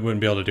he wouldn't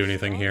be able to do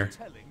anything here.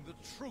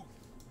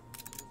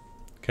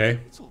 Okay.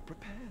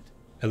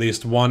 At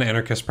least one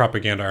anarchist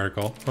propaganda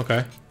article.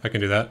 Okay, I can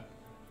do that.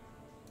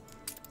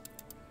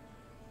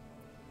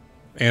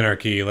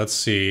 Anarchy, let's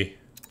see.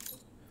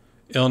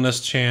 Illness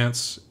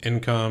chance,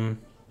 income.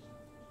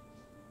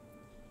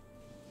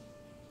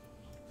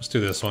 Let's do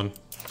this one.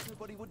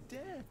 Nobody would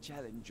dare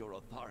challenge your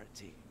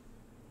authority.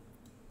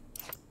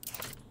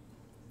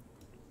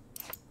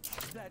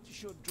 That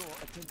should draw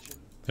attention.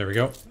 There we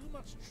go.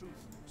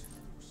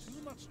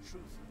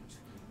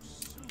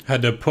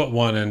 Had to put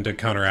one in to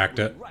counteract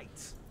it.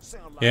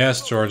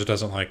 Yes, George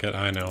doesn't like it,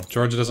 I know.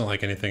 George doesn't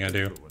like anything I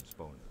do.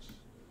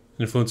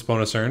 Influence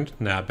bonus earned,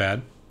 not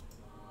bad.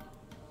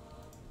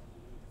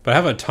 But I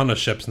have a ton of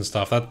ships and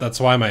stuff. That's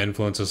why my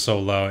influence is so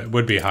low. It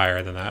would be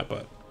higher than that,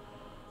 but...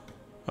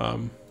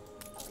 oh,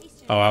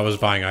 I was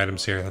buying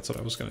items here. That's what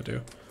I was going to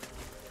do.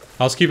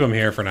 I'll just keep them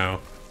here for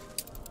now.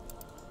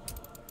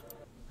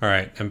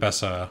 Alright,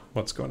 Enbesan,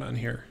 what's going on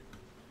here?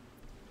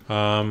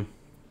 Find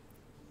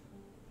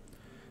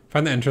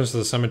the entrance to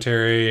the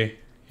cemetery.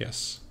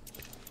 Yes.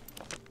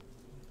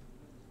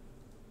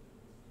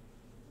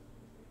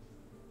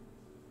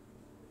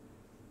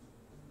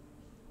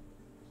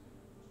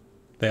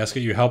 They ask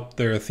that you help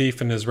their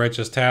thief in his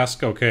righteous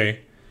task. Okay.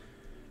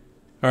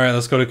 Alright,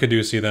 let's go to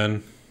Kedusi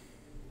then.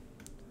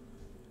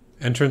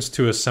 Entrance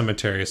to a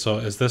cemetery. So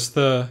is this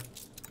the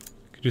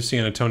Kedusi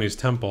Anatoni's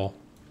temple?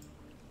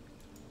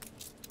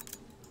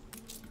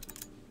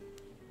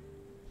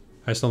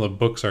 I just know the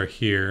books are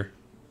here.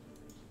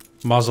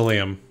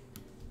 Mausoleum.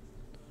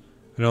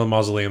 I know the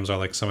mausoleums are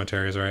like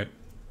cemeteries, right?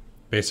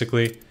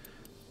 Basically.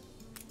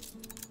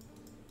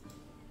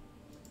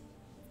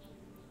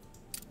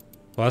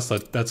 Well,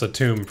 that's a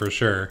tomb for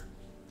sure.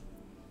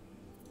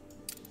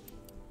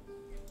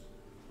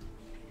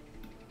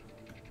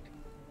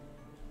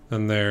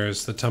 Then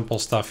there's the temple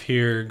stuff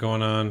here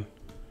going on.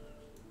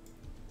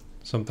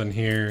 Something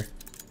here.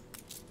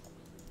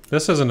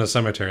 This isn't a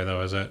cemetery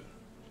though, is it?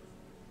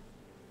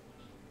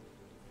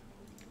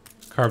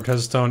 Carved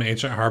headstone,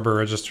 ancient harbor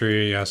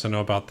registry. Yes, I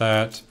know about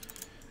that.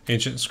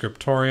 Ancient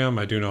scriptorium.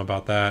 I do know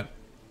about that.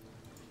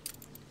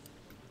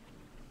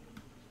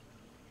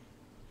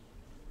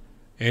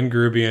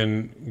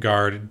 Angrubian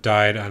guard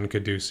died on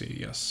Kedusi.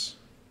 Yes.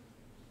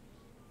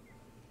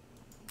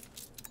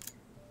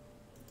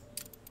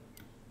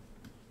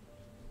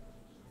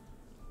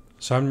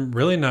 So I'm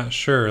really not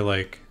sure,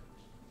 like...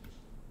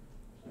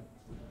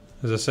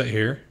 Is this it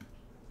here?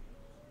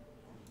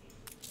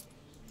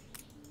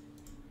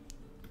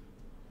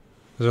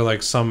 Is there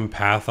like some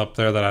path up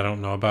there that I don't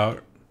know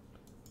about?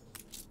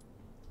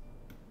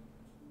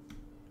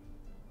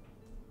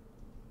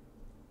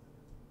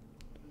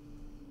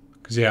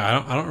 Cause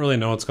yeah, I don't really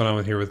know what's going on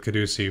with here with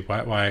Caducee.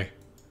 Why?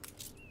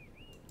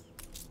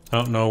 I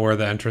don't know where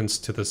the entrance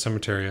to the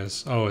cemetery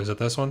is. Oh, is it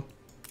this one?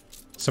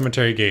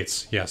 Cemetery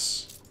gates,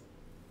 yes.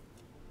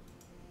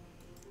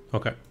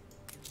 Okay.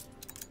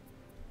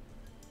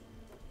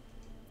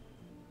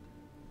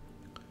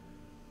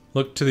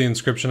 Look to the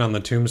inscription on the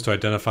tombs to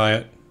identify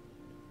it.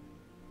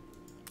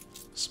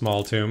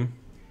 Small tomb.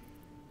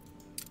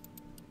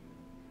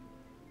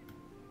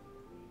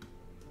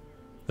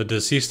 The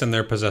deceased and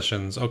their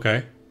possessions.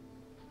 Okay.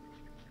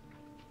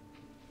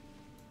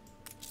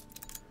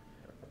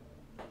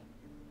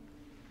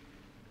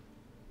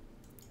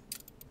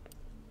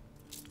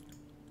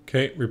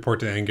 Okay,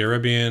 report to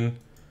Angarabian.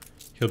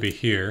 He'll be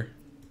here.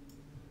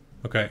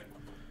 Okay.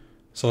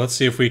 So let's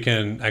see if we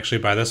can actually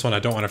buy this one. I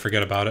don't want to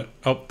forget about it.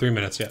 Oh, 3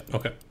 minutes yet.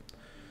 Okay.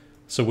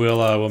 So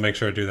we'll make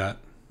sure to do that.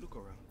 Look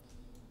around.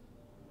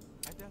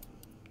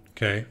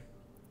 Okay.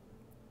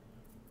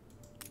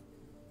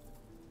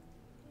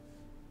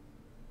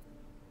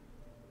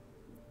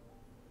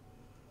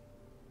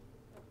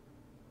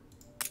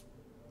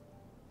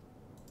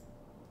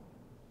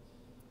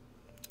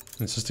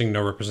 Insisting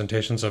no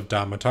representations of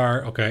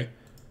Damatar. Okay.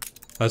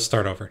 Let's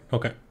start over.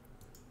 Okay.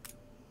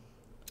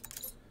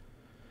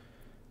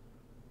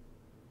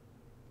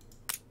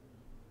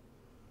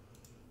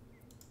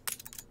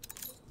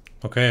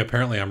 Okay,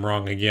 apparently I'm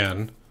wrong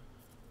again.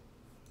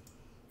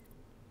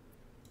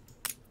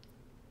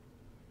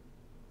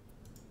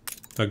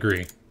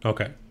 Agree.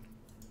 Okay.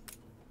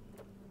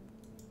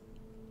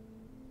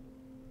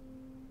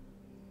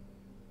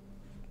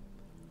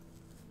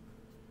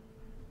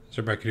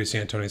 Zerbakudusi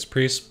Antonius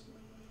priest.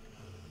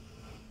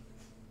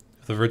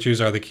 If the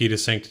virtues are the key to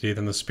sanctity,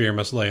 then the spear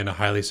must lay in a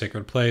highly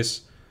sacred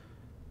place.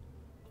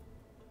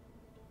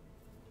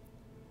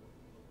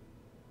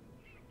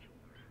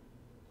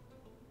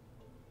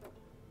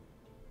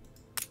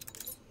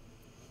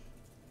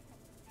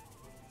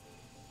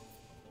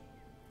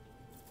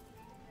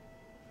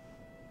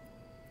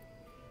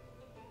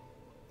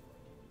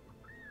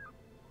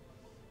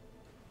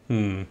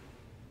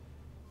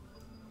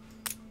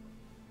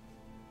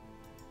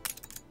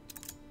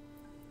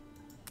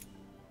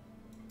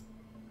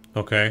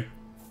 Okay.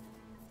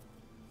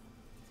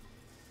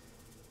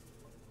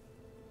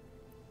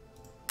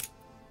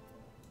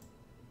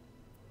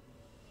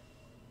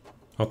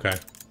 Okay,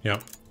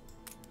 yep.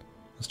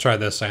 Let's try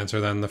this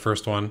answer then, the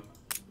first one.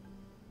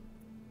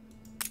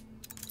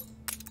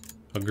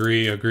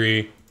 Agree,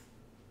 agree.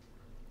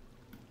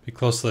 Be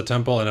close to the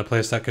temple in a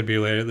place that could be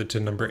related to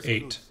number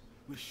 8.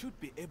 We should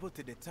be able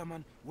to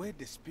determine where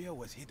the spear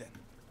was hidden.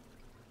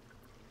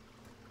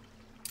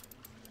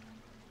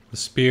 The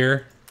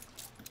spear.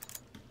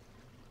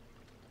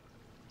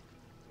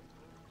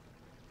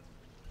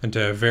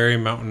 Into a very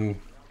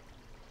mountain.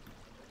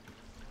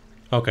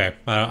 Okay,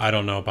 I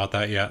don't know about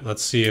that yet.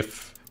 Let's see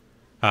if...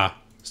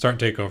 start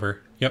takeover.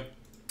 Yep.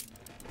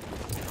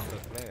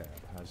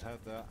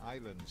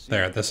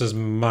 There, this is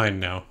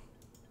mine now.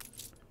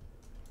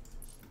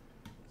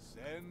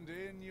 Send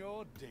in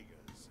your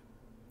diggers.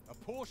 A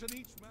portion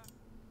each man.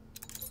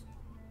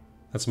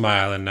 That's my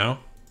island now.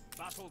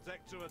 Battle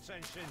deck to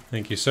attention.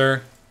 Thank you,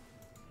 sir.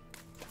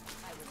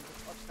 I wouldn't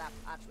have touched that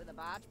patch with a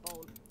barge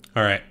pole.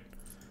 Alright.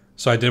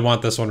 So I did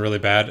want this one really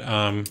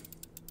bad.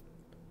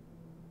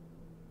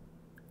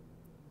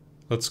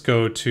 Let's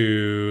go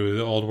to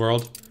the old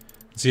world.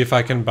 See if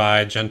I can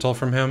buy Gentle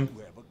from him.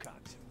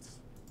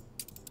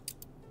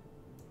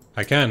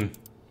 I can.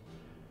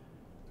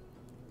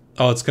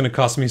 Oh, it's gonna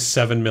cost me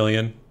 7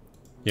 million.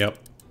 Yep.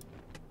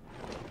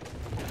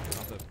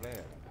 Another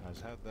player has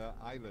had their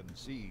island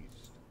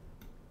seized.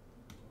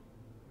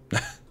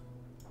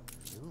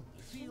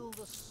 Feel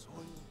the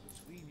soil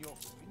between your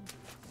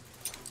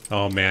fingers.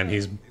 Oh man,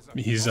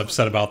 he's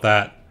upset about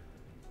that.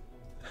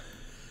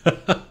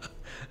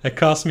 It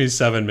cost me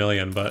 7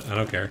 million, but I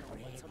don't care.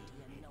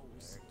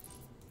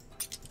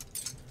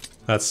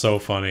 That's so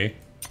funny.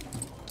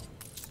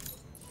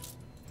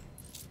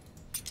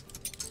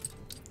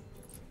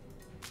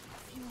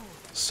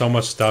 So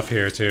much stuff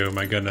here too,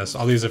 my goodness.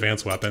 All these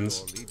advanced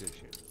weapons.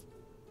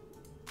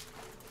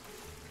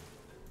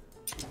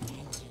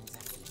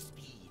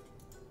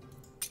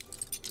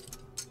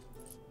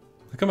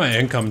 Look at my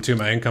income too,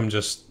 my income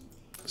just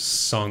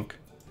sunk.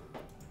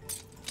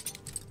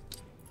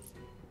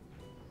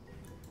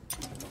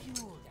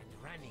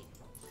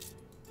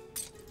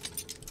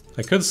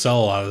 I could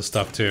sell a lot of this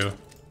stuff too.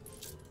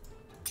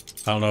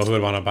 I don't know who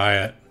would want to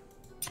buy it.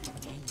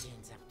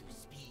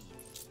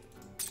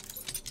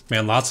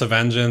 Man, lots of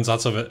engines,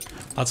 lots of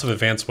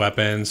advanced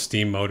weapons,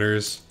 steam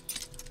motors.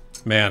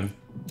 Man,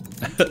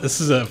 this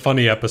is a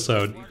funny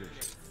episode.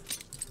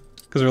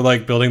 Because we're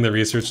like building the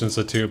research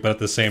institute, but at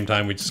the same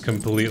time we just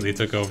completely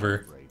took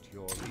over.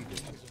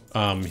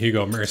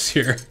 Hugo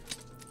Mercier.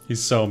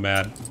 He's so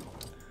mad.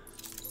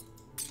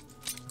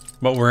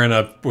 But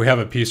we have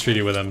a peace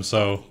treaty with him,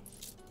 so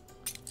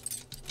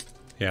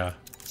yeah.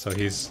 So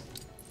he's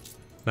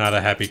not a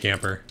happy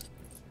camper.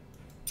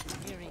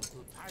 Nearing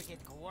to target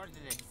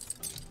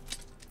coordinates.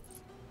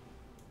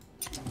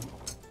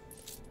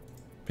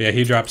 But yeah,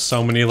 he drops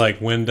so many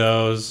like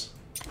windows,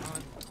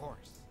 On course.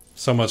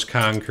 so much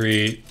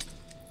concrete.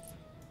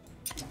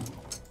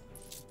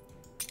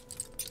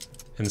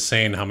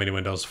 Insane how many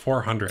windows.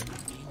 400.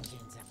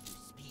 Engines up to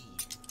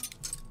speed.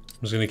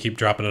 I'm just gonna keep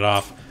dropping it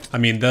off. I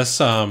mean, this,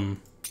 there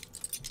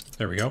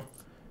we go.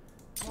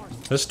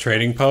 This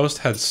trading post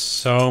had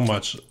so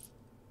much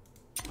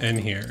in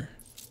here.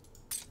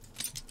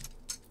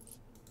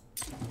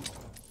 I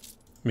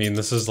mean,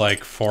 this is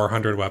like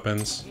 400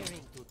 weapons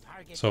Nearing to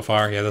target. so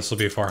far. Yeah, this will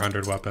be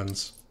 400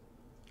 weapons.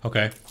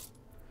 Okay.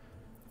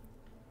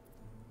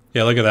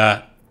 Yeah, look at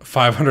that.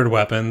 500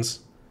 weapons.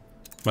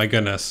 My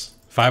goodness.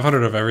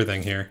 500 of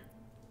everything here.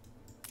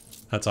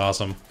 That's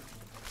awesome.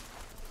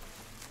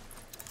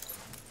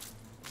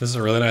 This is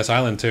a really nice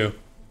island too.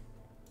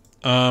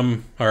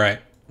 Alright.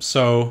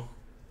 So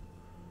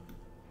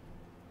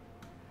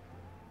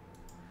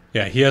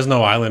yeah, he has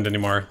no island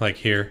anymore, like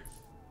here.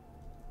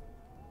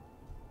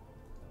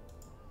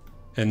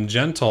 And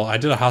Gentle, I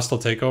did a hostile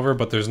takeover,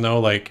 but there's no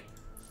like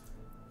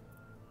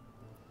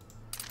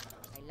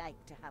I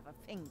like to have a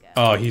finger.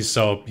 oh, he's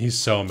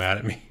so mad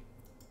at me.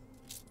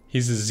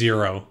 He's a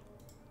 0.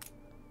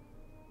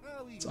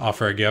 Let's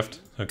offer a gift,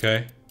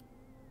 okay.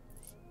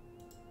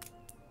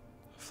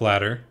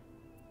 Flatter.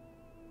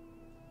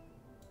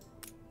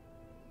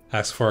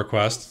 Ask for a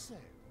quest.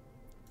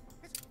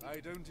 I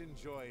don't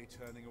enjoy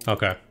turning away.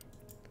 Okay.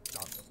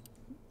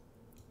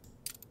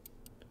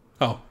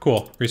 Oh,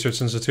 cool. Research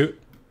Institute.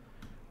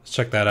 Let's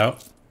check that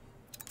out.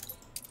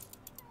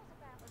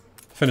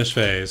 Finish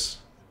phase.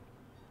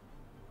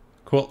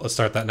 Cool. Let's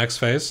start that next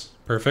phase.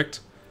 Perfect.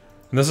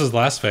 And this is the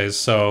last phase,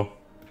 so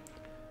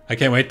I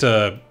can't wait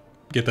to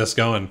get this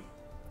going.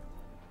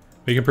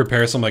 We can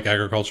prepare some like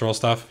agricultural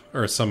stuff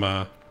or some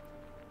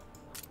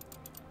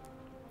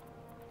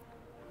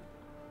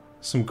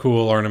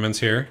cool ornaments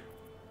here.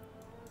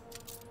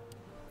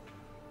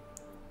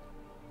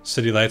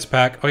 City lights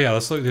pack. Oh yeah,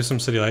 let's do some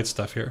city lights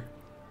stuff here.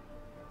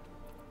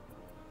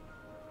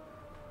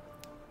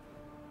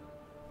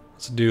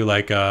 Let's do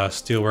like a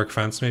steelwork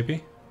fence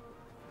maybe.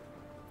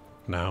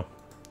 No.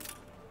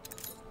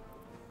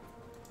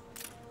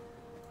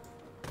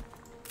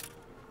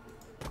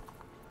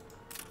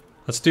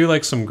 Let's do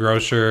like some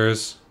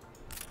grocers.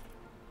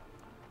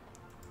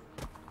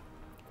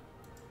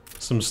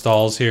 Some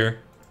stalls here.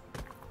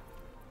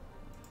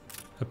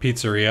 A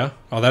pizzeria.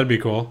 Oh, that'd be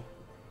cool.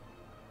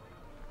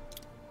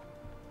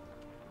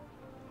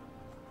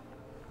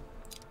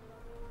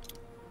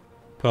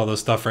 Put all this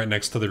stuff right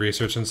next to the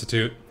Research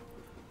Institute.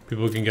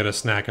 People can get a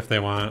snack if they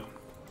want.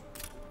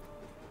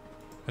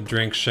 A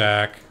drink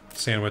shack.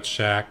 Sandwich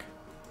shack.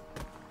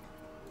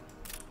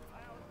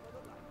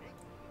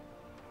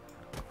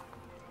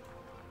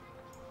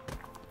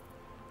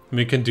 And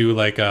we can do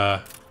like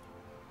a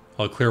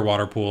clear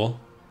water pool.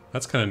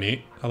 That's kind of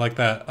neat. I like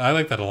that. I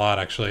like that a lot,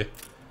 actually.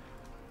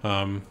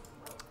 Get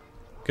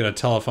a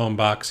telephone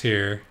box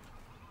here.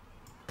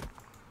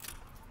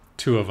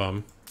 2 of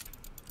them.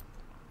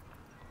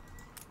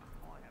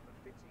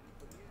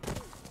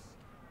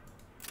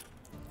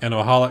 And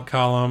a holic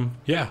column.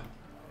 Yeah.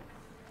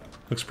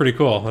 Looks pretty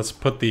cool. Let's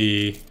put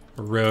the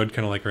road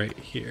kind of like right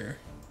here.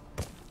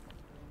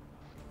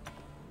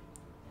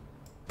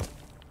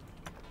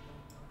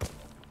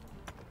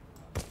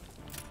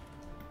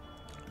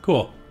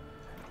 Cool.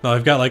 Now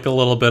I've got like a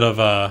little bit of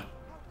a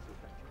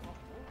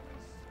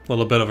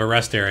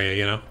rest area,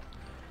 you know.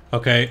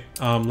 Okay,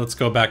 let's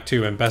go back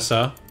to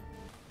Enbesan.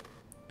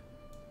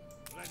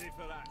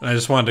 And I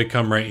just wanted to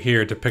come right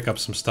here to pick up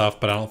some stuff,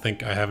 but I don't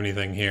think I have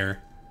anything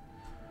here.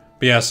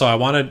 But yeah, so I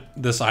wanted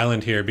this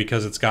island here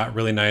because it's got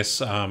really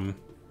nice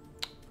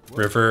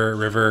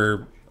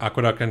river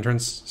aqueduct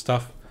entrance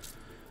stuff.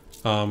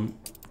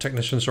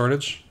 Technician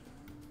shortage.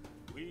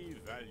 We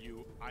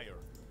value iron.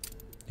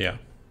 Yeah.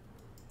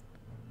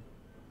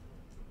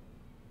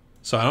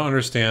 So I don't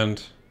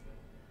understand.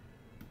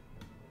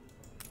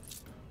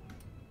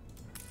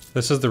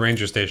 This is the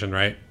ranger station,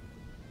 right?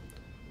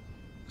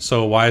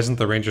 So why isn't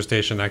the ranger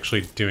station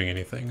actually doing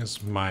anything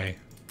is my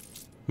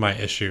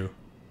issue.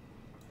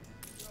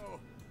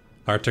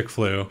 Arctic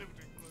flu.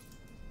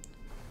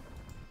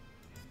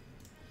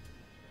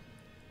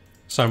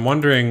 So I'm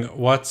wondering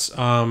what's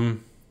why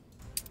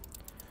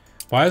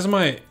is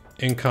my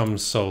income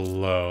so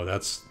low?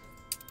 That's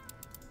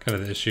kind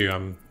of the issue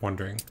I'm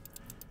wondering.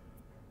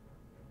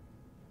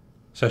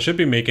 So I should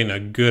be making a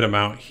good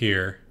amount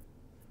here.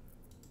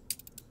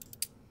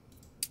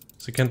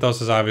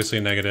 Zakynthos is obviously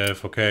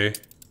negative, okay.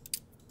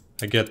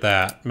 I get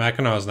that.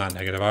 Mackinac is not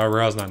negative.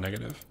 Aurora is not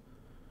negative.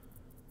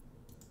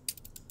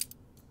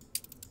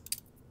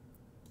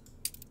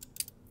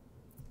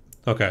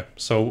 Okay,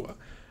 so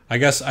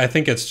I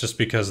think it's just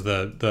because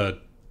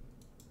the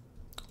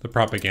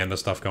propaganda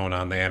stuff going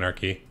on, the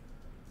anarchy.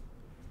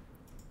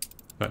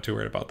 Not too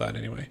worried about that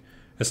anyway.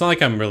 It's not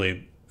like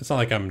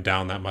I'm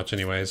down that much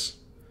anyways.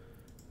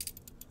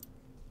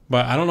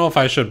 But I don't know if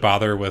I should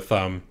bother with,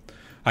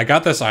 I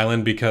got this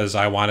island because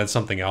I wanted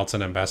something else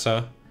in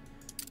Enbesan.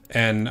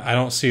 And I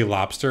don't see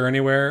lobster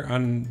anywhere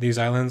on these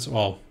islands.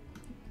 Well,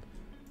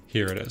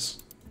 here it is.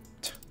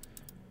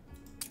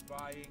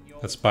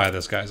 Let's buy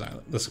this guy's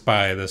island. Let's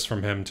buy this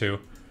from him too.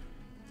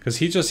 Because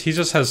he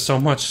just has so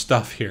much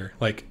stuff here.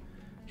 Like,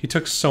 he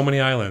took so many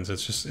islands.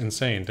 It's just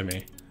insane to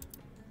me.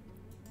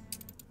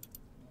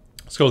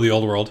 Let's go to the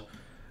old world.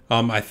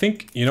 I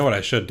think, you know what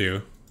I should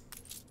do?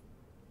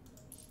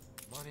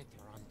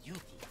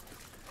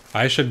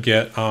 I should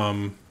get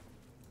some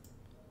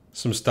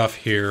stuff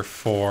here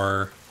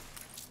for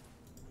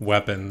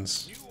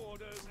weapons.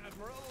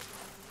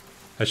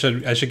 I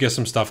should get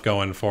some stuff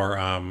going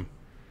for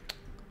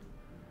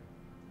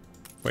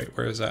wait,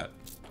 where is that?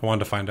 I wanted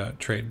to find a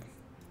trade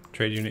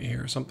unit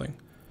here or something.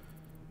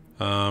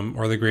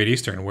 Or the Great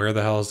Eastern. Where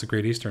the hell is the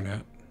Great Eastern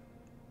at?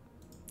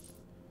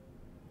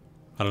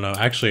 I don't know.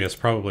 Actually, it's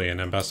probably in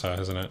Enbesan,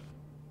 isn't it?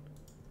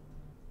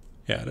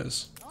 Yeah, it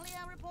is.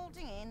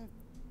 Reporting in.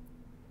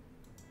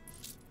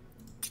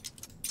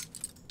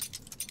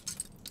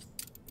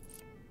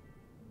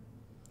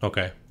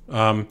 Okay.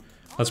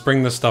 Let's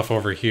bring this stuff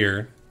over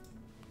here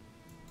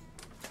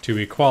to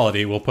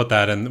equality. We'll put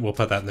that in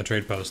the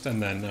trade post,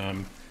 and then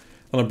I'm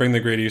gonna bring the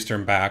Great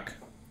Eastern back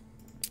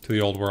to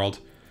the old world.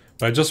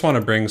 But I just want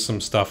to bring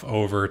some stuff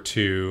over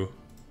to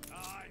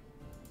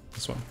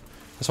this one.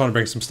 I just want to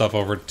bring some stuff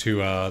over to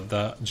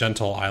the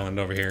Gentle Island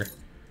over here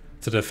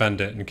to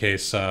defend it in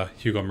case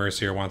Hugo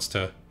Mercier wants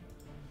to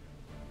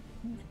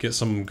get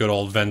some good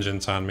old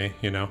vengeance on me,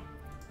 you know.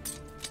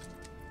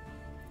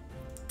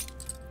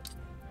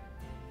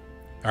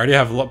 I already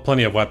have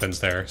plenty of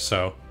weapons there,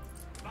 so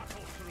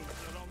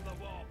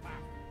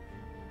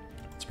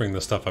let's bring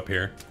this stuff up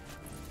here.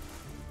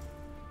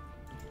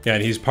 Yeah,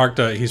 and he's parked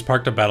a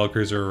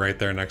battlecruiser right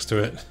there next to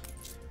it.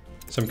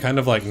 So I'm kind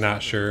of like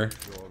not sure.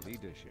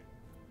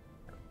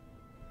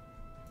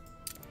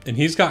 And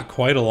he's got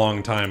quite a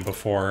long time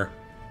before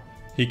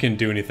he can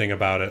do anything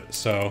about it,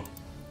 so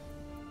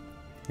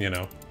you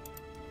know.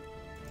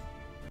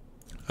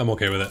 I'm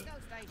okay with it.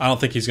 I don't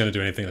think he's gonna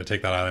do anything to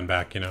take that island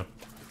back, you know.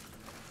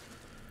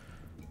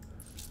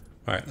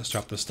 Alright, let's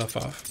drop this stuff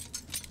off.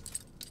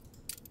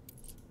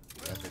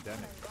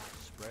 Epidemic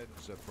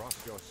spreads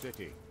across your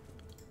city.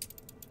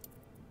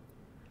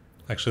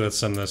 Actually, let's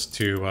send this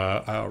to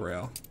Isle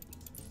Rail.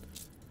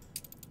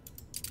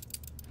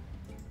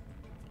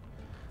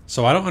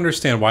 So I don't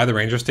understand why the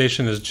ranger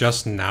station is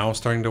just now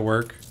starting to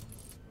work.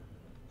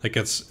 Like,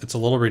 it's a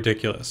little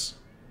ridiculous.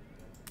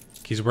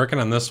 He's working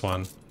on this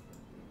one.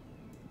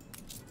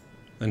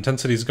 The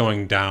intensity's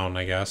going down,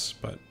 I guess,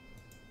 but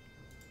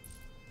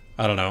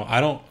I don't know. I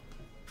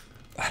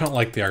don't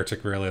like the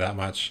Arctic really that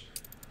much.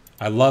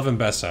 I love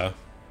Enbesan,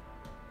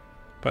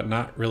 but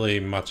not really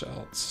much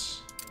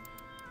else.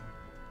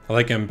 I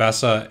like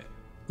Enbesan.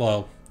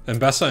 Well,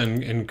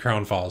 Enbesan and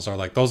Crown Falls are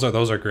like those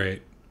are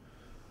great.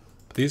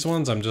 But these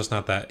ones I'm just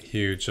not that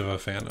huge of a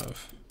fan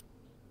of.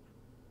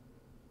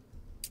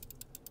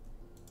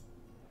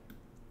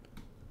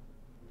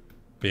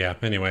 But yeah,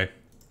 anyway.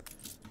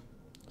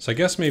 So I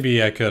guess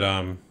maybe I could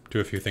do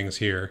a few things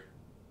here.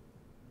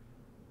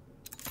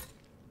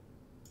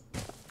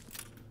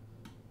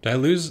 Did I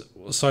lose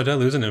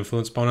an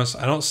influence bonus?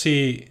 I don't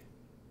see,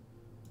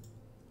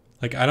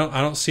 like, I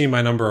don't see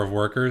my number of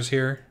workers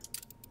here.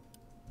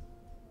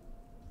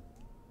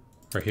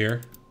 Or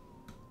here.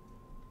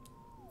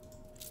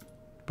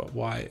 But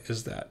why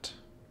is that?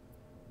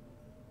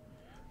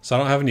 So I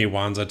don't have any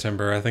Wanza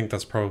timber. I think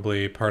that's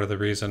probably part of the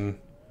reason.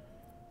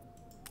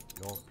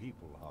 Your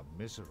people are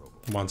miserable.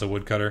 Wanza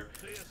woodcutter.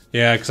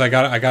 Yeah, because I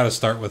gotta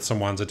start with some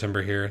Wanza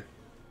timber here.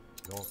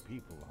 Your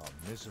people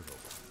are miserable.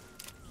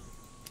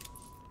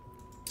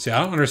 See, I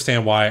don't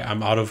understand why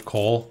I'm out of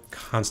coal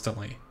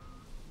constantly.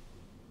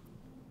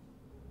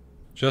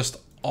 Just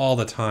all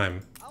the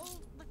time.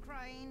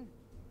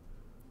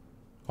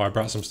 Oh, I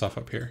brought some stuff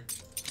up here.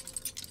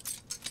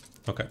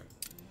 Okay.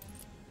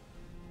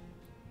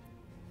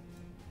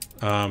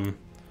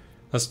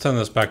 Let's turn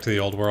this back to the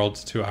old world,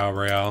 to Isle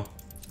Royale.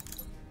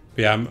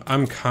 But yeah,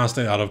 I'm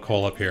constantly out of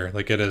coal up here.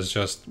 Like, it is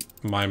just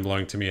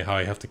mind-blowing to me how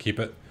I have to keep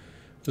it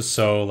just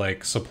so,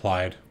 like,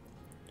 supplied.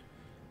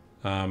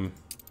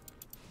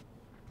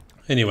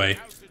 Anyway,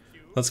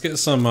 let's get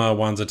some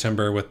Wanza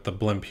timber with the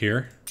blimp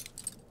here.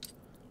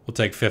 We'll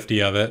take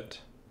 50 of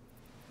it.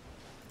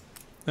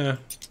 Yeah.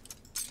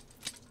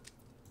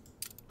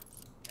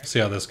 See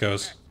how this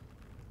goes.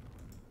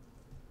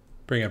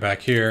 Bring it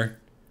back here.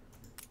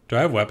 Do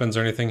I have weapons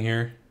or anything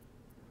here?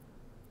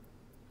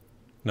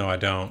 No, I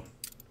don't.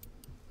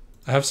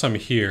 I have some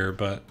here,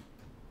 but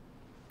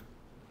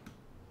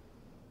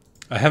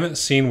I haven't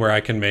seen where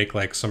I can make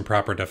like some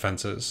proper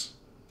defenses.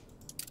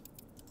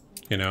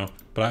 You know?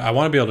 But I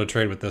want to be able to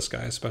trade with this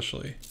guy,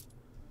 especially.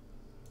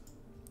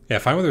 Yeah,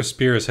 find where their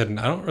spear is hidden.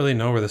 I don't really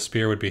know where the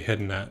spear would be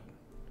hidden at.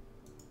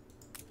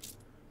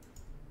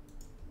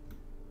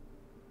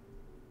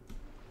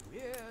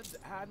 Weird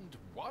and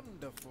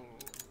wonderful.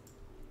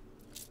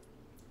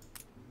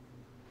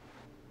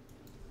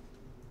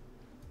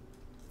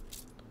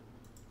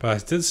 But I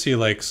did see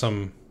like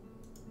some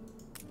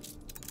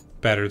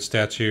battered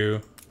statue.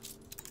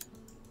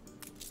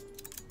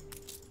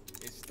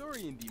 A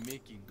story in the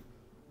making.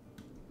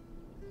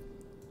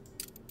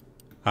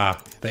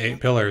 Ah, the 8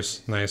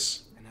 pillars.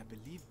 Nice. And I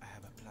believe I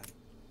have a plan.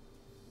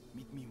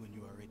 Meet me when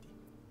you are ready.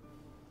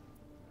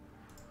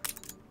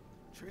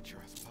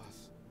 Treacherous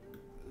pass.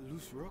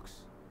 Loose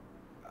rocks.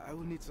 I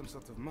will need some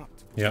sort of map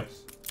to Yep.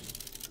 progress.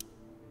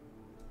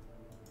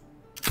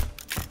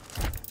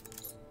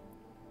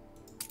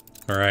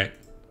 All right.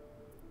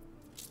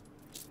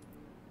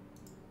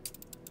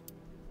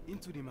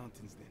 Into the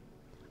mountains then.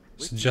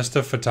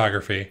 Suggestive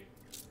photography.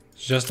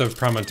 Suggestive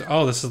prompt.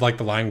 Oh, this is like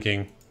the Lion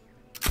King.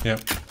 Yep.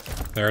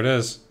 There it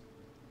is.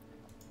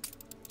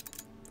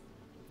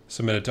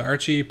 Submitted to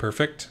Archie.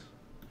 Perfect.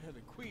 The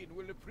Queen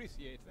will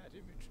appreciate that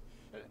image.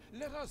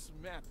 Let us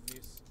map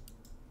this.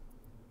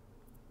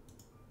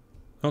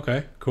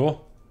 Okay,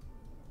 cool.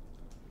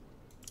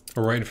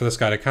 We're waiting for this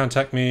guy to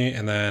contact me,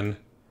 and then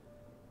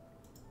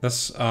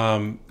this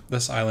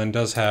island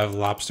does have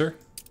lobster.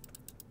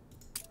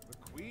 The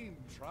Queen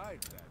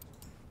tried that.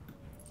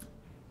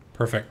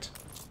 Perfect.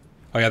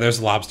 Oh yeah, there's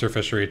a lobster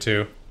fishery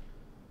too.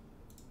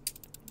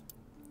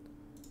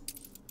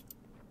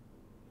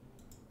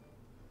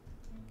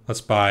 Let's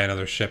buy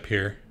another ship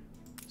here.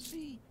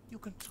 See, you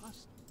can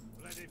trust.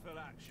 Ready for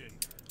action.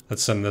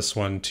 Let's send this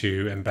one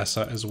to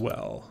Enbesan as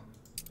well.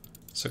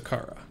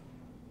 Sakara.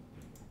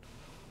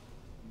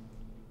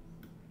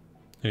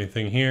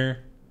 Anything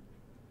here?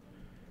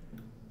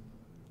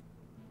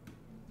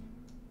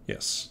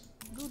 Yes.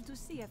 Good to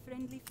see a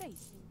friendly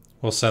face.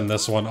 We'll send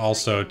this one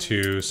also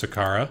to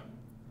Sakara.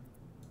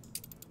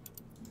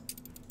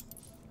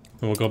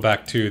 And we'll go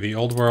back to the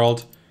old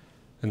world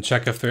and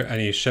check if there are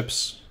any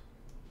ships.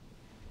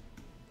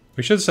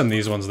 We should send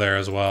these ones there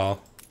as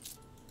well.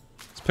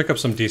 Let's pick up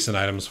some decent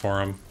items for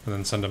them and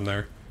then send them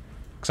there.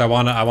 Because I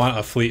want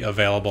a fleet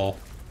available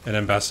in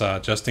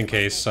Enbesan just in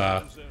case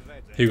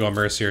Hugo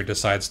Mercier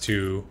decides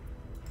to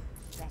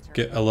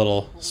get a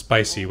little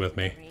spicy with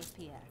me.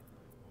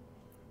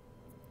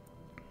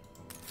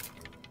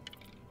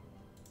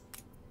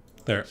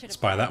 There, let's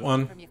buy that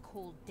one.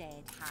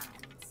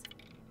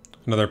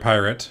 Another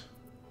pirate.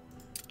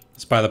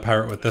 Let's buy the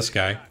pirate with this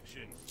guy.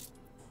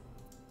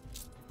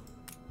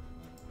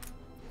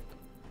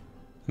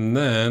 And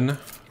then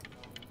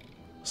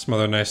some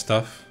other nice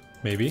stuff,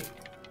 maybe.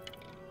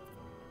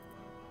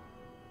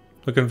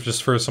 Looking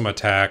just for some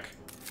attack.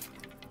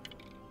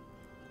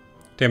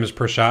 Damage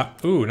per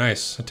shot. Ooh,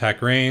 nice.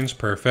 Attack range,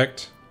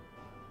 perfect.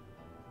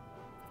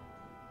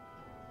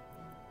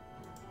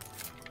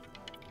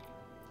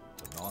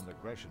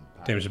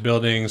 Damage to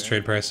buildings,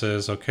 trade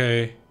prices,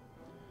 okay.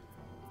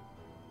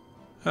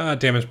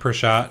 Damage per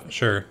shot,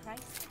 sure.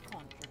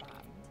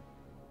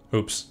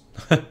 Oops.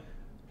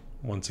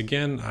 Once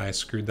again, I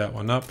screwed that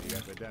one up. The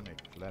epidemic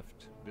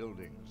left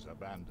buildings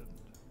abandoned.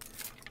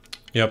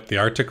 Yep, the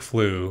Arctic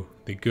flu.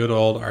 The good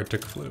old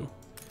Arctic flu.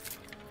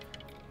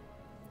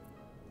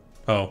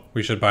 Oh,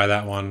 we should buy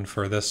that one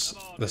for this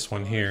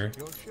one here.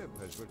 Your ship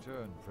has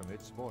returned from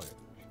its voyage.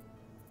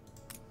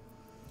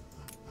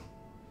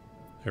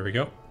 There we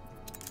go.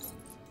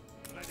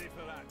 Ready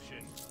for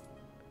action.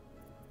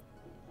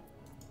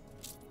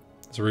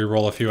 Let's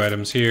re-roll a few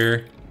items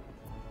here.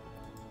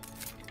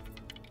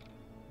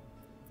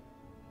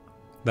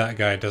 That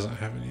guy doesn't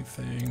have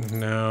anything.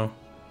 No.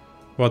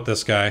 What about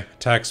this guy?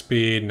 Attack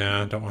speed?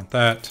 No, don't want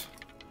that.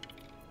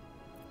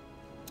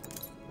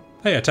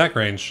 Hey, attack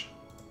range.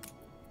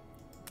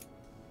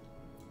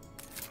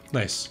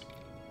 Nice.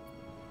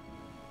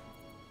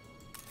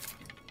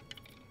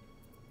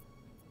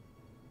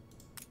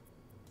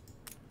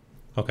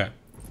 Okay.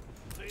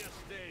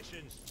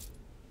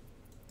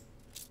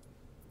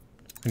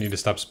 I need to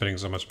stop spending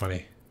so much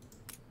money.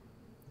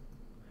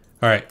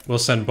 Alright, we'll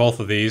send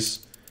both of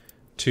these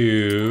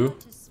to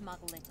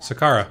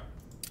Sakara.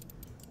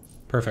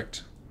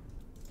 Perfect.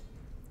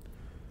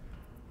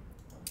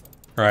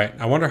 Alright,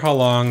 I wonder how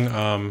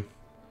long,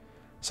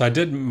 so I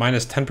did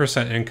minus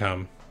 10%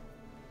 income.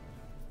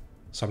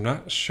 So I'm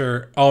not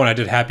sure. Oh, and I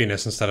did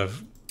happiness instead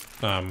of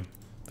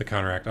the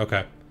counteract.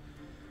 Okay.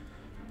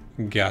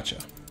 Gotcha.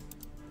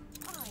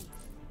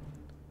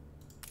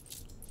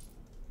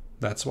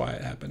 That's why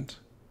it happened.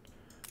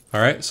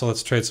 Alright, so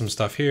let's trade some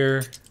stuff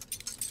here.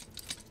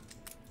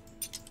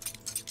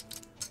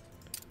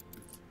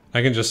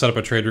 I can just set up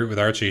a trade route with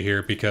Archie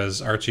here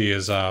because Archie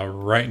is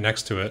right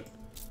next to it.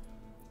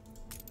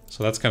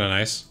 So that's kind of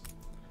nice.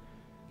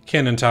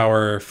 Cannon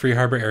tower, free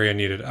harbor area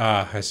needed.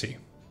 Ah, I see.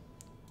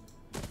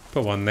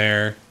 Put one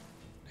there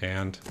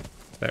and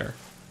there.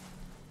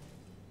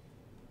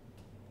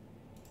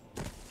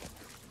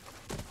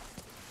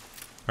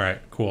 Alright,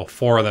 cool.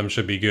 4 of them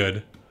should be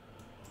good.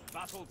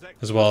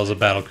 As well as a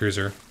battle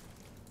cruiser.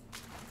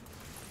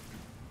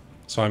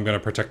 So I'm going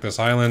to protect this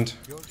island.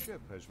 Your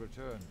ship has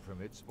returned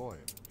from its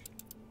voyage.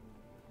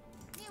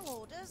 New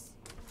orders.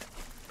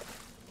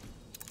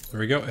 There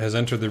we go. It has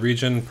entered the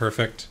region.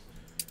 Perfect.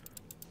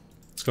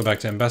 Let's go back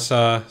to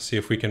Enbesan. See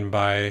if we can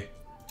buy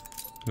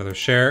another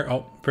share.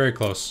 Oh, very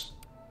close.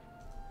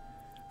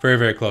 Very,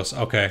 very close.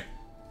 Okay.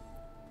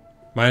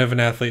 Mind of an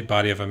athlete,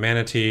 body of a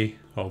manatee.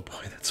 Oh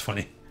boy, that's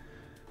funny.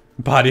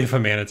 Body of a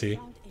manatee.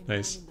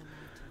 Nice.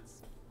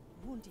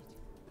 Wounded,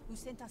 who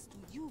sent us to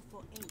you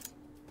for aid.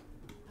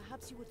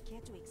 Perhaps you would care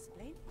to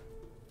explain?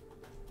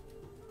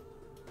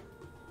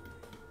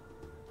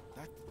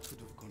 That could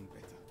have gone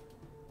better.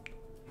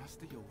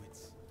 Master your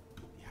wits.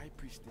 The High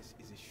Priestess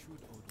is a shrewd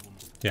old woman.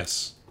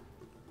 Yes.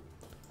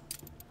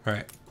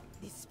 Alright.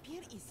 The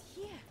spear is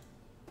here.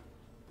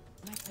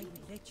 Might I will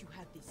let you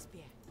have this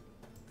spear.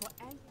 For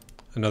Anne,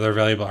 Another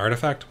valuable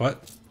artifact?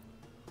 What?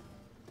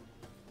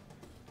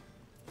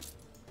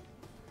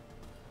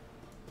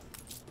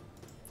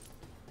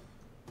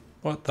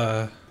 What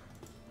the?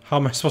 How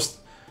am I supposed to...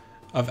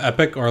 Of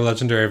epic or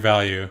legendary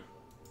value?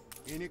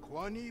 An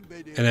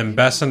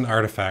Enbesan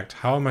artifact.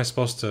 How am I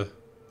supposed to...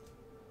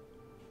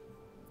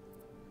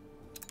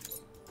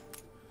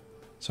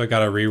 So I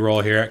gotta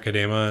re-roll here at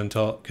Kadema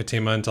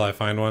until I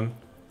find one?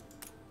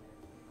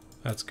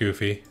 That's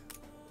goofy.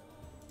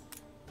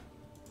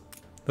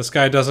 This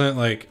guy doesn't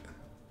like...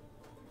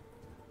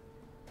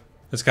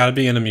 It's gotta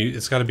be in a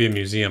it's gotta be a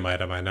museum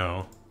item, I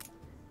know.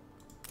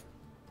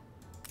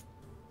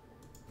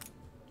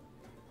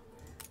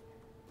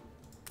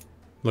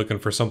 Looking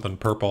for something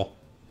purple.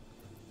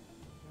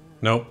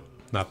 Nope,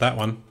 not that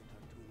one.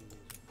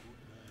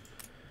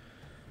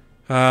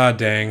 Ah,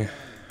 dang.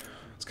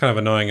 It's kind of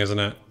annoying, isn't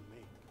it?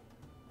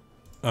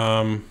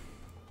 Let's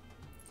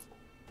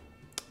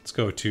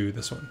go to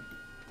this one.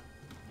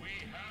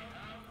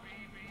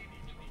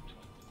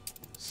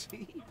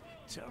 See?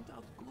 Turned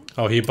out good.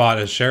 Oh, he bought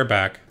his share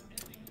back.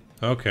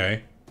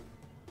 Okay.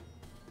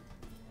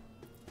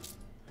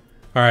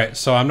 Alright,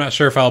 so I'm not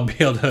sure if I'll be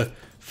able to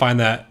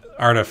find that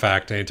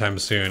artifact anytime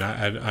soon.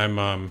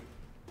 I'm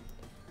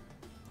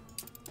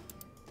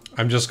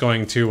just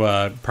going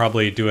to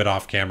probably do it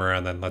off camera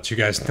and then let you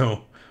guys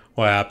know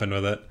what happened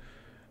with it.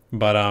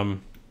 But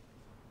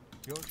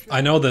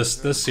I know this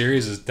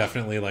series is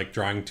definitely like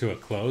drawing to a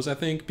close, I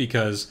think,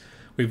 because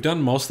we've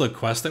done most of the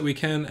quests that we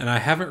can, and I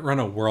haven't run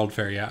a world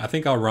fair yet. I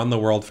think I'll run the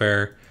world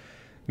fair,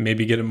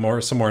 maybe get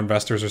some more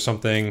investors or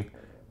something.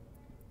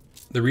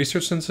 The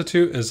Research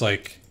Institute is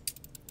like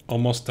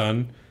almost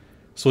done.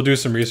 So we'll do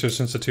some Research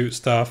Institute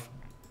stuff,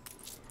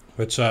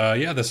 which,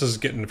 yeah, this is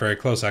getting very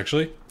close,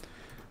 actually.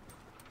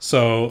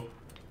 So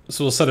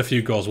we'll set a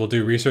few goals. We'll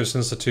do Research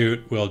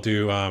Institute. We'll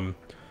do,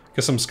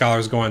 get some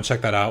scholars going,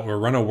 check that out. We'll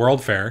run a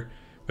world fair,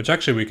 which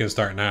actually we can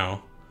start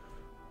now.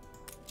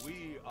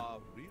 We are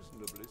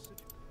reasonably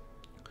situated.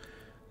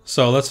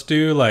 So let's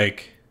do,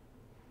 like,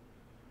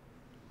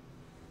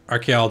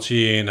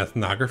 archaeology and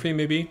ethnography,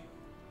 maybe?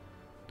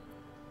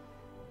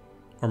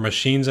 Or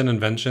machines and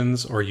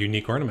inventions, or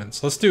unique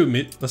ornaments. Let's do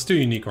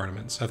unique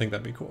ornaments. I think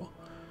that'd be cool.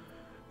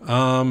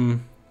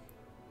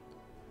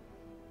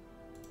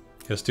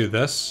 Let's do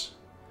this.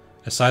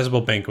 A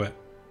sizable banquet.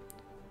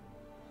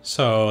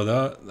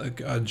 So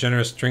a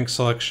generous drink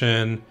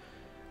selection,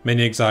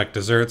 many exotic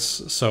desserts.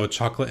 So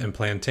chocolate and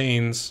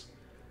plantains,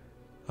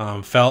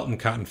 felt and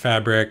cotton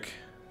fabric,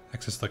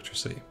 excess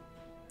electricity,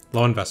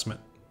 low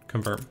investment.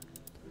 Confirm.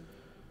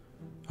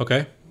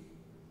 Okay.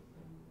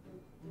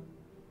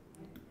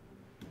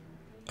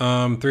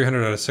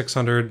 300 out of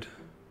 600.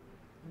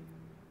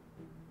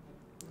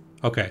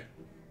 Okay.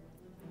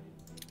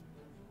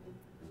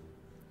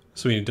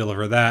 So we need to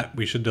deliver that.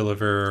 We should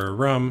deliver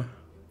rum.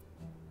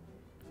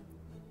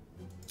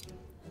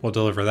 We'll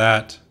deliver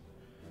that.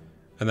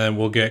 And then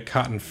we'll get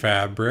cotton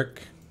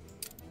fabric.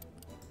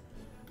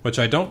 Which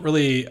I don't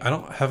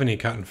have any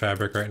cotton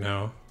fabric right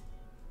now.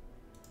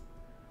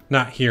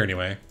 Not here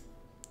anyway.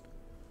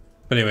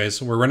 But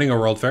anyways, we're running a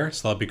world fair,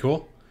 so that'll be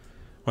cool.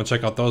 Want to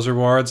check out those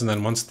rewards, and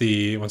then once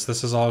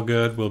this is all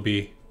good, we'll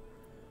be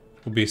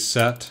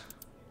set.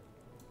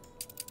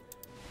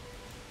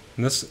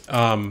 And this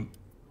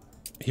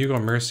Hugo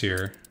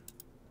Mercier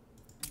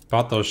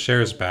bought those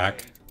shares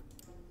back,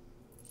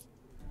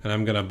 and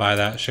I'm gonna buy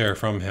that share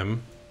from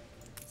him.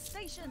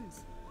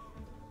 Stations.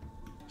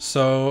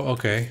 So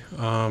okay,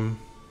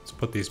 let's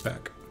put these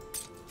back,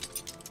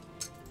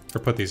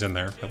 or put these in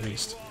there at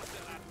least.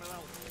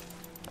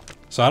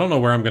 So I don't know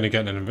where I'm gonna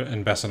get an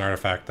Enbesan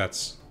artifact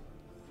that's,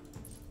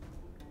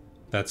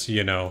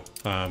 you know,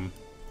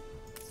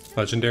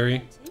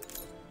 legendary.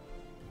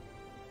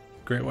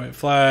 Great White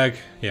Flag.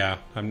 Yeah,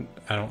 I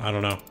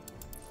don't know.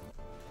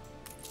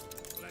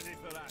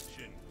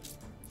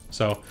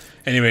 So,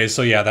 anyways,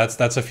 so yeah,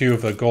 that's a few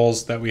of the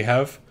goals that we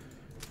have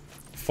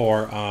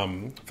for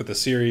the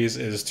series,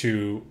 is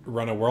to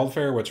run a world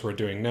fair, which we're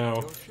doing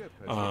now.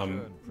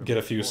 Get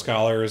a few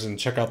scholars and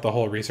check out the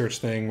whole research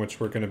thing, which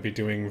we're going to be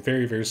doing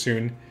very, very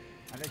soon.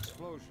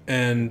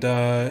 And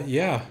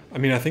yeah, I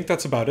mean, I think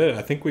that's about it.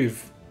 I think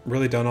we've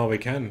really done all we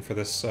can for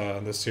this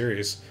this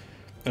series,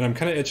 and I'm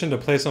kind of itching to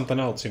play something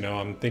else. You know,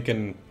 I'm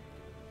thinking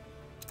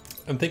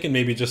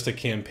maybe just a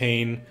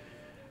campaign,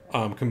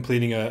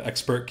 completing an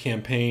expert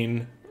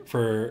campaign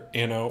for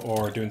Anno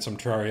or doing some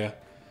Terraria.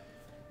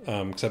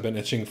 Because I've been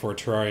itching for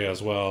Terraria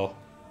as well.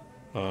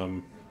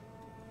 I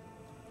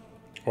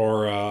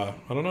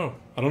don't know.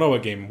 I don't know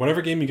what game.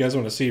 Whatever game you guys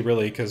want to see,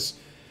 really, because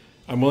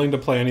I'm willing to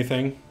play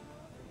anything.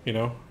 You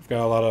know, I've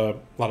got a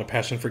lot of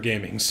passion for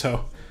gaming,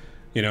 so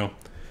you know,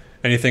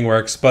 anything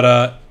works. But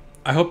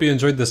I hope you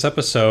enjoyed this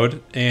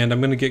episode, and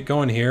I'm gonna get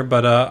going here.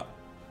 But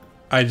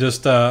I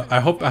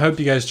hope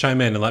you guys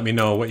chime in and let me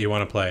know what you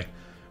want to play,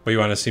 what you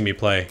want to see me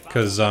play,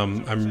 because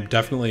I'm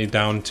definitely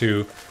down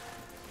to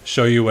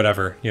show you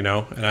whatever, you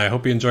know. And I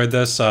hope you enjoyed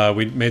this.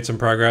 We made some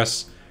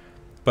progress,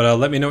 but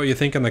let me know what you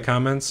think in the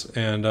comments,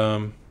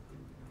 and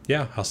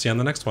yeah, I'll see you on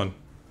the next one.